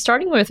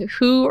 starting with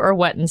who or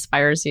what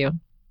inspires you?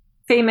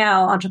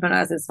 Female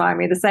entrepreneurs inspire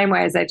me the same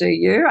way as they do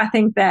you. I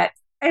think that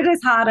it is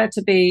harder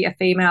to be a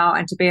female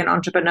and to be an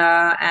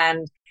entrepreneur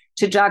and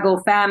to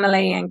juggle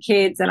family and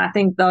kids. And I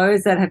think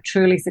those that have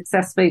truly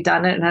successfully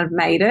done it and have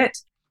made it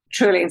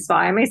truly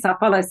inspire me. So I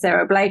follow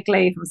Sarah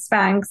Blakely from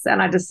Spanx,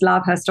 and I just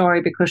love her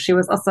story because she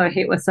was also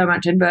hit with so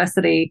much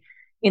adversity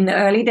in the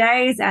early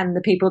days and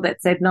the people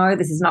that said, no,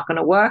 this is not going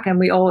to work. And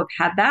we all have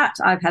had that.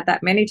 I've had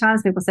that many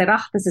times. People said,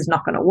 this is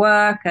not going to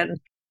work. And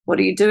what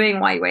are you doing?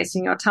 Why are you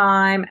wasting your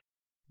time?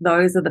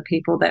 Those are the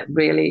people that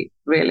really,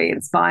 really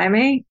inspire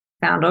me.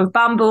 Founder of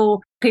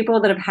Bumble,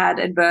 people that have had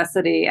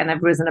adversity and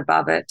have risen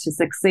above it to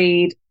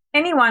succeed.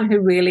 Anyone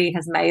who really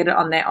has made it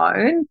on their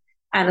own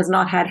and has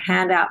not had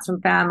handouts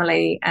from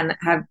family and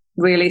have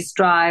really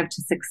strived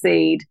to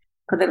succeed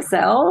for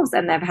themselves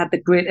and they've had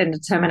the grit and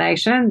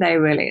determination, they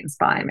really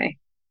inspire me.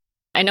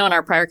 I know in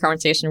our prior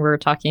conversation, we were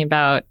talking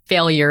about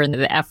failure and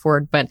the F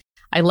word, but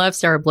I love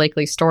Sarah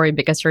Blakely's story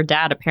because her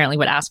dad apparently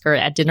would ask her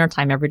at dinner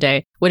time every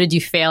day, what did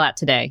you fail at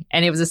today?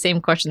 And it was the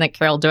same question that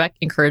Carol Dweck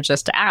encouraged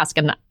us to ask.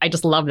 And I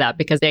just love that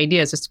because the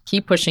idea is just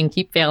keep pushing,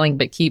 keep failing,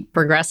 but keep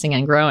progressing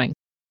and growing.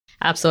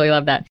 Absolutely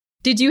love that.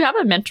 Did you have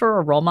a mentor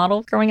or role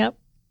model growing up?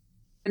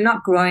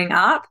 Not growing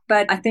up,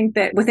 but I think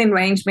that within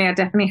RangeMe, I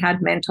definitely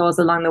had mentors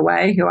along the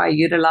way who I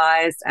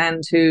utilized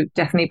and who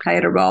definitely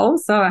played a role.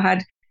 So I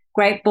had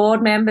great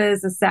board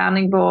members as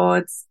sounding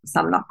boards,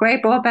 some not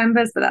great board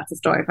members, but that's a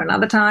story for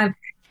another time.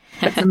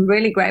 But some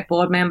really great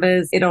board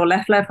members, Idor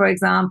Leffler, for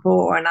example,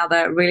 or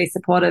another really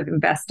supportive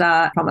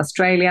investor from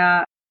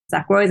Australia,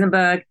 Zach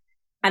Rosenberg.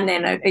 And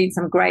then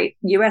some great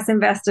US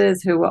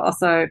investors who were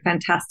also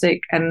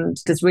fantastic and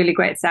just really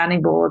great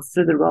sounding boards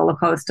through the roller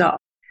coaster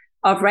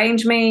of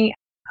RangeMe.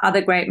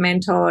 Other great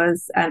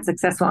mentors and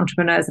successful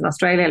entrepreneurs in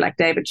Australia like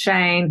David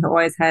Shane, who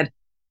always had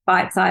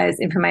bite-sized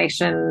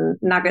information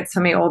nuggets for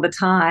me all the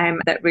time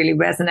that really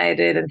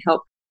resonated and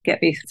helped get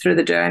me through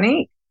the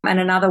journey. And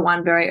another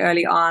one very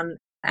early on,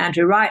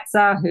 Andrew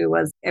Reitzer, who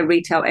was a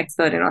retail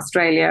expert in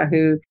Australia,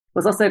 who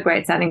was also a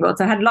great sounding board.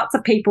 So I had lots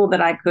of people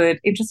that I could,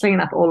 interestingly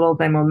enough, all of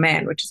them were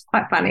men, which is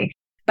quite funny.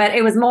 But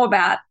it was more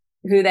about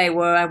who they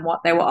were and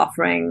what they were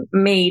offering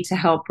me to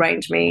help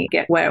RangeMe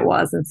get where it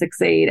was and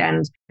succeed.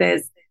 And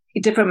there's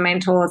different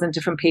mentors and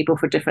different people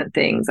for different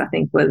things, I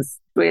think was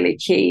really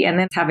key. And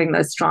then having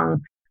those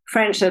strong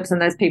friendships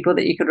and those people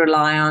that you could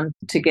rely on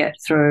to get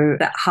through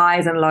the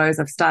highs and lows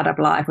of startup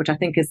life, which I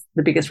think is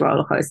the biggest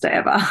roller coaster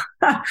ever.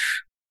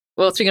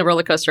 Well, speaking of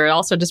roller coaster,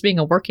 also just being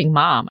a working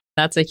mom,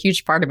 that's a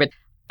huge part of it.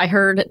 I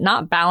heard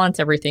not balance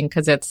everything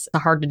because it's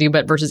hard to do,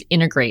 but versus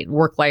integrate,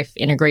 work-life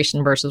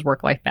integration versus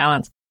work-life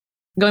balance.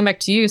 Going back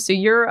to you, so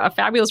you're a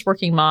fabulous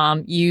working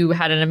mom. You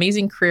had an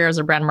amazing career as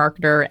a brand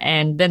marketer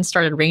and then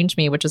started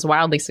RangeMe, which is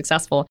wildly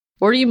successful.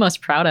 What are you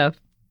most proud of?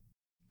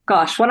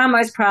 Gosh, what I'm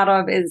most proud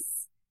of is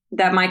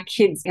that my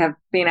kids have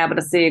been able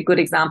to see a good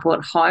example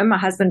at home. My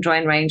husband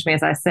joined RangeMe,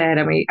 as I said,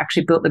 and we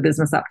actually built the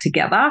business up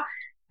together.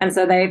 And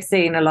so they've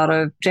seen a lot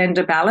of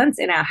gender balance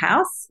in our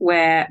house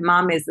where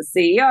mum is the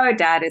CEO,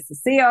 dad is the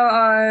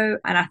COO.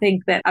 And I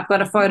think that I've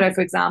got a photo,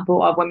 for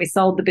example, of when we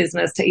sold the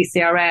business to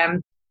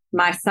ECRM.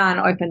 My son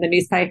opened the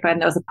newspaper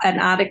and there was an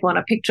article and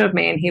a picture of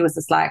me and he was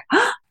just like,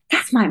 oh,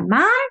 that's my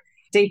mum.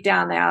 Deep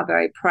down, they are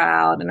very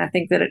proud. And I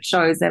think that it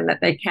shows them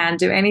that they can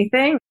do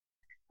anything.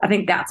 I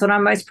think that's what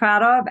I'm most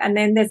proud of. And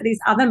then there's these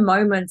other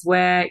moments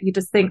where you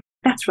just think,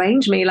 that's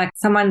RangeMe. Like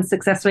someone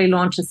successfully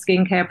launched a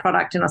skincare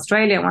product in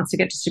Australia and wants to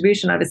get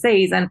distribution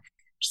overseas. And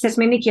she says to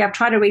me, Nicky, I've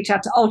tried to reach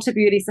out to Ulta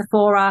Beauty,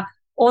 Sephora,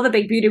 all the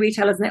big beauty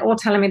retailers, and they're all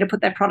telling me to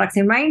put their products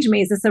in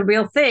RangeMe. Is this a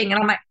real thing?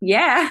 And I'm like,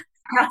 yeah.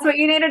 That's what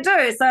you need to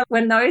do. So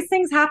when those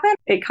things happen,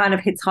 it kind of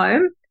hits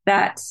home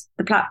that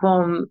the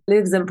platform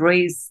lives and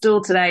breathes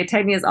still today,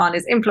 10 years on,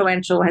 is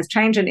influential, has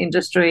changed an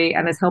industry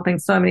and is helping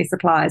so many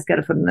suppliers get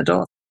a foot in the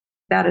door.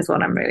 That is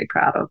what I'm really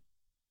proud of.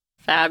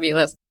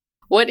 Fabulous.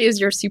 What is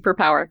your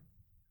superpower?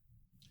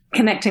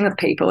 Connecting with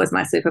people is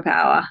my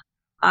superpower.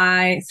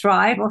 I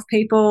thrive off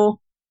people.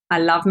 I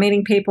love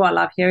meeting people. I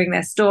love hearing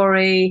their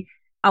story.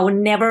 I will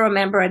never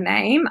remember a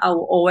name. I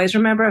will always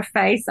remember a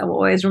face. I will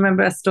always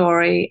remember a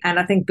story. And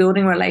I think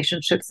building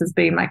relationships has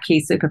been my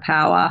key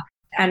superpower.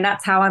 And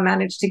that's how I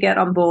managed to get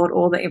on board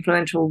all the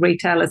influential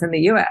retailers in the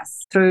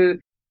US through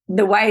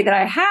the way that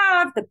I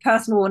have, the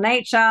personal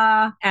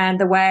nature, and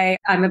the way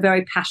I'm a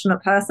very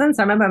passionate person.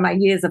 So I remember my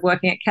years of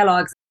working at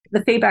Kellogg's,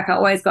 the feedback I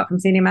always got from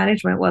senior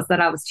management was that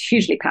I was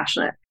hugely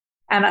passionate.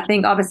 And I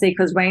think obviously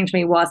because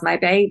RangeMe was my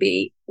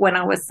baby, when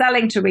I was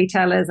selling to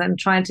retailers and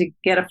trying to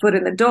get a foot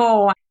in the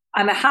door,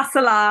 I'm a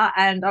hustler,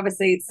 and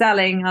obviously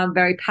selling, I'm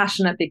very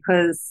passionate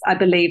because I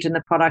believed in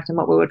the product and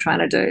what we were trying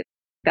to do.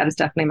 That is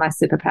definitely my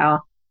superpower.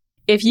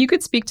 If you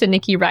could speak to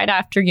Nicky right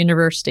after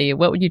university,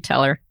 what would you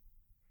tell her?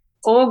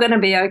 All going to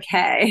be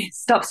okay.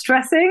 Stop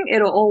stressing.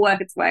 It'll all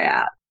work its way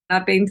out.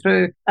 I've been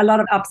through a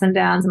lot of ups and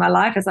downs in my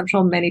life, as I'm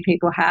sure many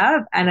people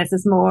have. And it's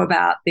just more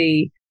about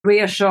the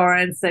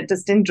reassurance that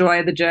just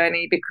enjoy the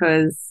journey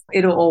because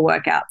it'll all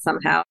work out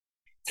somehow.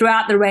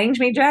 Throughout the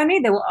RangeMe journey,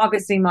 there were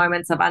obviously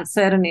moments of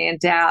uncertainty and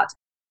doubt.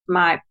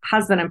 My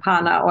husband and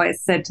partner always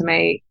said to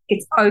me,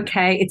 it's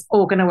okay. It's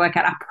all going to work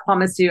out. I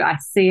promise you. I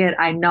see it.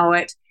 I know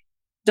it.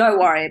 Don't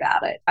worry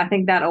about it. I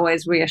think that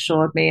always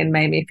reassured me and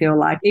made me feel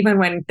like even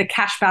when the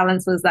cash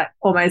balance was like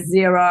almost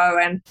zero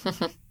and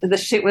the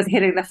shit was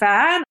hitting the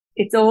fan,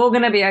 it's all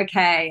going to be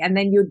okay. And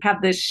then you'd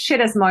have the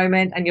shittest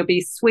moment and you'll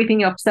be sweeping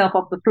yourself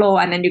off the floor.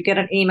 And then you get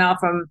an email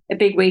from a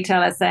big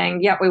retailer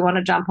saying, yep, we want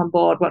to jump on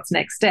board. What's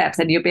next steps?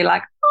 And you'll be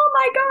like, oh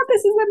my God,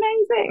 this is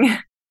amazing.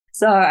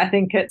 So I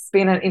think it's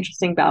been an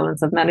interesting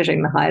balance of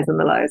managing the highs and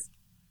the lows.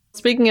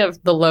 Speaking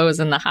of the lows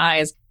and the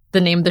highs, the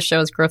name of the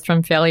show is Growth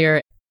from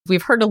Failure.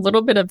 We've heard a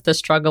little bit of the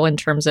struggle in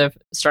terms of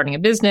starting a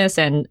business,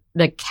 and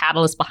the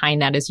catalyst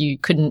behind that is you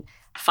couldn't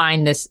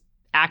find this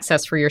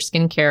access for your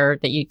skincare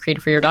that you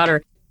created for your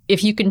daughter.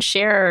 If you can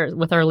share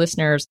with our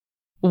listeners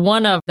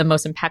one of the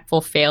most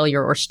impactful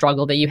failure or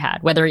struggle that you had,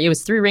 whether it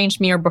was through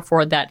RangeMe or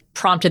before that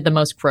prompted the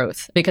most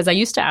growth. Because I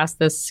used to ask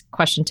this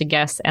question to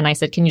guests and I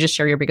said, can you just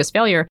share your biggest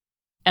failure?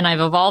 And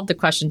I've evolved the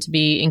question to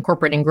be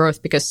incorporating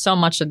growth because so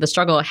much of the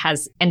struggle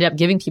has ended up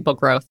giving people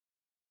growth.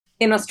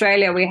 In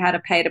Australia, we had a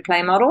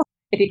pay-to-play model.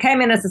 If you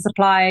came in as a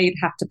supplier, you'd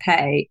have to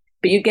pay,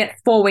 but you get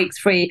 4 weeks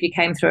free if you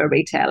came through a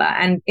retailer.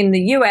 And in the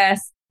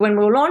US, when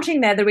we were launching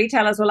there, the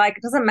retailers were like,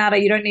 it doesn't matter.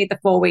 You don't need the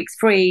 4 weeks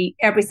free.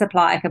 Every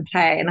supplier can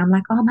pay. And I'm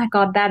like, oh my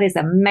God, that is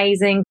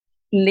amazing.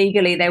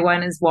 Legally, they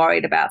weren't as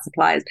worried about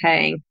suppliers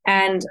paying.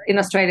 And in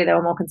Australia, they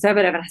were more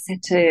conservative. And I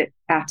said to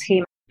our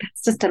team,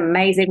 that's just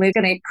amazing. We're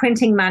going to be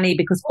printing money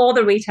because all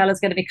the retailers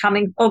are going to be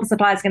coming, all the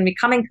suppliers are going to be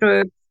coming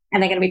through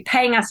and they're going to be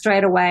paying us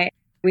straight away.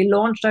 We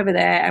launched over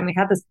there and we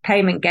had this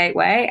payment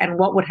gateway. And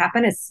what would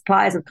happen is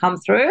suppliers would come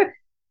through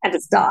and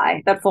just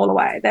die. They'd fall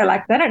away. They're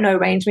like, they don't know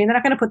RangeMe. They're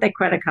not going to put their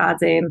credit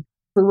cards in.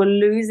 We were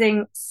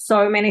losing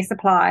so many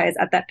suppliers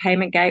at that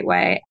payment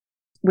gateway.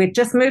 We'd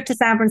just moved to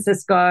San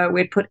Francisco.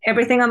 We'd put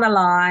everything on the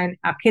line.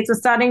 Our kids were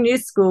starting new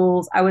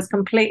schools. I was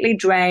completely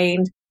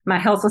drained. My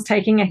health was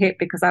taking a hit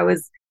because I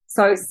was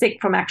so sick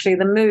from actually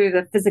the move,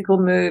 the physical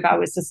move. I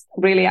was just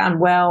really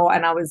unwell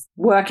and I was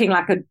working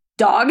like a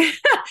dog.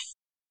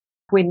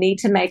 We need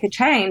to make a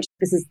change.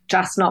 This is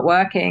just not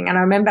working. And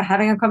I remember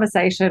having a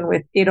conversation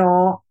with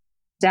Idor,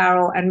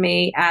 Daryl and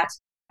me at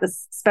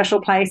this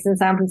special place in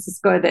San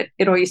Francisco that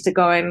Idor used to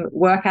go and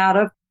work out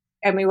of.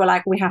 And we were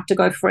like, we have to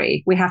go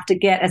free. We have to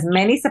get as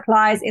many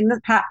suppliers in the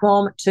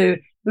platform to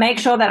make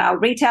sure that our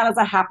retailers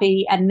are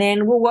happy. And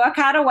then we'll work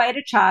out a way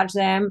to charge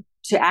them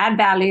to add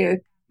value.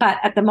 But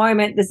at the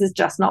moment, this is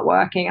just not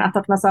working. And I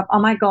thought to myself, oh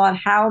my God,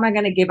 how am I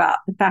going to give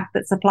up the fact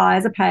that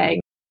suppliers are paying?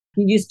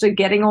 You're used to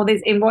getting all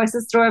these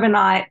invoices through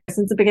overnight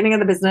since the beginning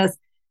of the business.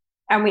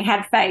 And we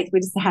had faith.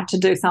 We just had to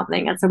do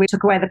something. And so we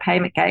took away the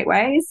payment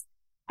gateways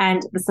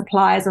and the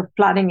suppliers were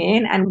flooding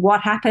in. And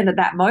what happened at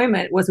that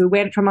moment was we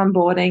went from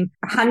onboarding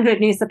 100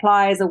 new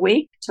suppliers a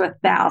week to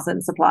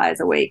 1,000 suppliers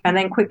a week, and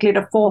then quickly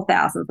to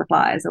 4,000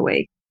 suppliers a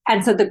week.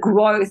 And so the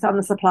growth on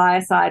the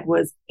supplier side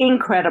was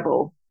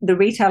incredible. The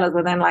retailers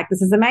were then like,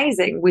 this is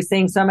amazing. We're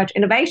seeing so much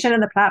innovation in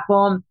the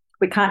platform.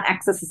 We can't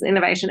access this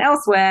innovation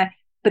elsewhere.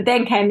 But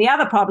then came the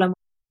other problem.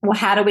 Well,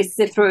 how do we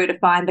sift through to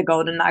find the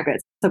golden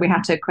nuggets? So we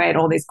had to create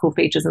all these cool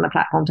features in the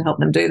platform to help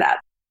them do that.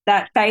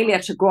 That failure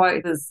to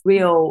grow was a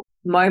real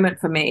moment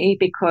for me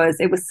because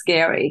it was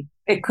scary.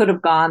 It could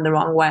have gone the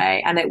wrong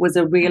way. And it was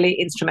a really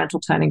instrumental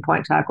turning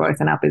point to our growth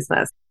in our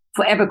business.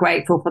 Forever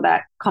grateful for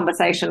that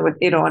conversation with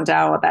Idor and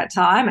Daryl at that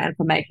time and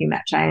for making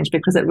that change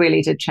because it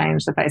really did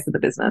change the face of the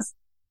business.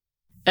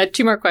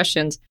 2 more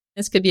questions.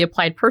 This could be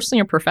applied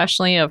personally or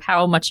professionally of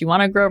how much you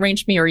want to grow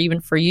RangeMe or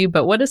even for you,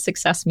 but what does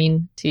success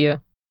mean to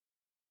you?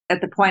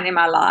 At the point in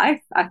my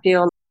life, I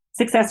feel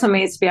success for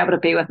me is to be able to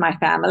be with my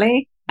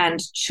family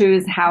and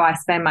choose how I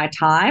spend my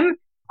time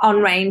on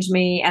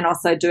RangeMe and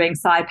also doing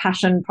side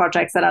passion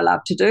projects that I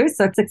love to do.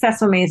 So success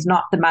for me is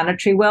not the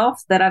monetary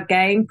wealth that I've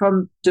gained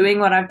from doing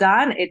what I've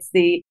done. It's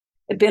the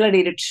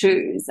ability to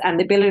choose and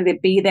the ability to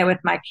be there with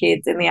my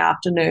kids in the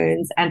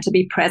afternoons and to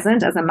be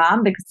present as a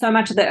mom, because so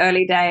much of the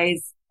early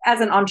days as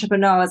an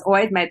entrepreneur, I was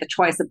always made the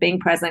choice of being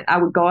present.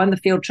 I would go on the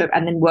field trip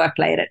and then work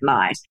late at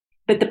night.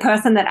 But the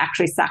person that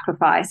actually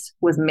sacrificed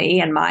was me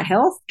and my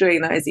health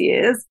during those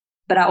years.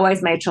 But I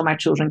always made sure my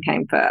children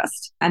came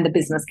first and the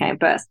business came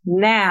first.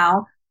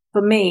 Now,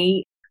 for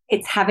me,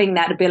 it's having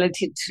that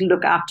ability to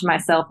look after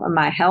myself and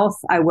my health.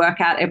 I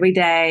work out every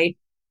day.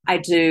 I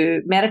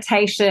do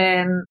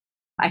meditation.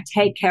 I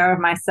take care of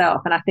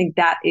myself. And I think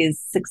that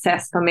is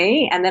success for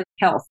me. And then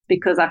health,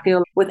 because I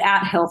feel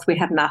without health, we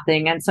have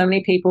nothing. And so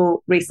many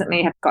people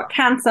recently have got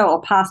cancer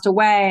or passed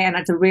away. And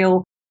it's a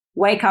real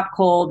wake up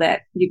call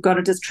that you've got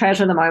to just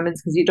treasure the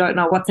moments because you don't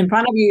know what's in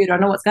front of you. You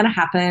don't know what's going to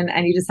happen.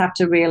 And you just have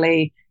to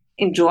really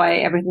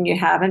enjoy everything you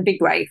have and be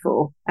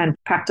grateful and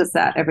practice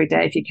that every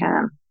day if you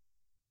can.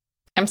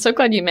 I'm so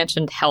glad you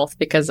mentioned health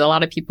because a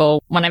lot of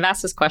people, when I've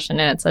asked this question,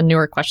 and it's a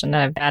newer question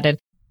that I've added,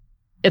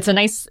 it's a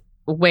nice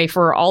way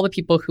for all the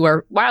people who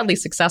are wildly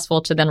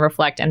successful to then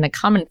reflect. And the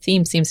common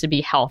theme seems to be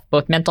health,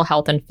 both mental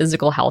health and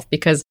physical health,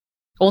 because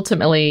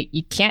ultimately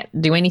you can't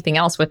do anything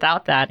else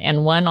without that.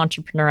 And one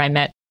entrepreneur I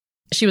met,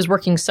 she was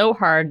working so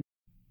hard,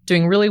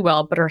 doing really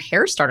well, but her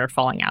hair started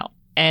falling out.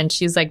 And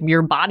she's like,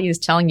 your body is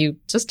telling you,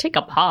 just take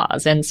a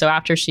pause. And so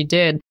after she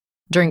did,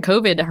 during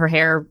COVID, her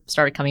hair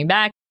started coming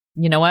back.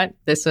 You know what?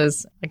 This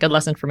was a good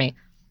lesson for me.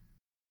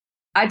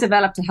 I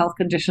developed a health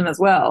condition as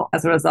well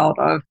as a result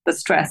of the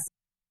stress.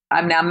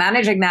 I'm now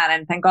managing that,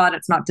 and thank God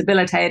it's not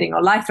debilitating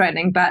or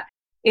life-threatening, but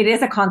it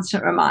is a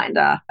constant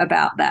reminder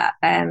about that.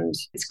 And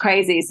it's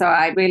crazy. So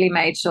I really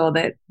made sure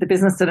that the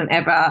business didn't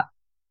ever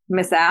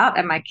miss out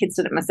and my kids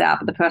didn't miss out,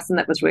 but the person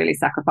that was really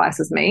sacrificed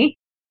was me.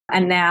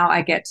 And now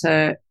I get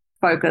to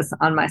focus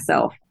on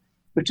myself,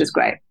 which is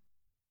great.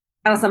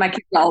 And also my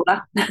kids are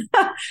older.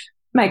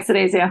 Makes it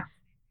easier.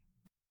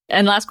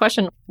 And last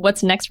question,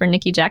 what's next for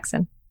Nicky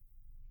Jackson?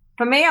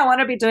 For me, I want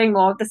to be doing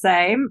more of the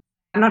same.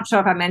 I'm not sure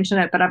if I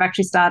mentioned it, but I've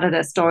actually started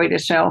a Story to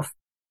Shelf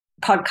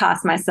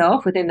podcast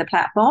myself within the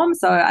platform.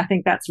 So I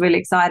think that's really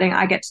exciting.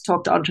 I get to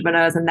talk to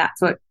entrepreneurs and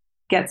that's what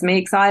gets me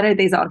excited.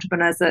 These are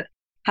entrepreneurs that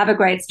have a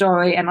great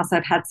story and also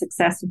have had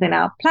success within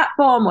our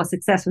platform or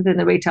success within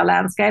the retail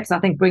landscape. So I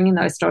think bringing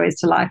those stories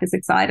to life is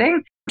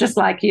exciting. Just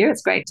like you,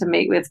 it's great to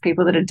meet with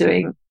people that are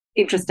doing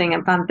interesting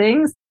and fun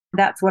things.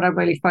 That's what I'm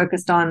really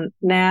focused on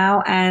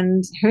now.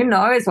 And who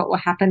knows what will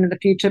happen in the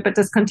future, but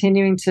just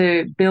continuing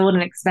to build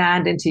and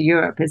expand into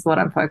Europe is what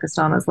I'm focused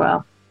on as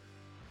well.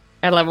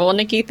 I love it. Well,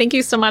 Nicky, thank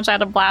you so much. I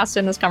had a blast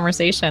in this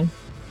conversation.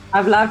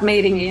 I've loved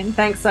meeting you.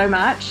 Thanks so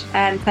much.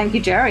 And thank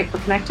you, Jerry, for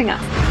connecting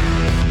us.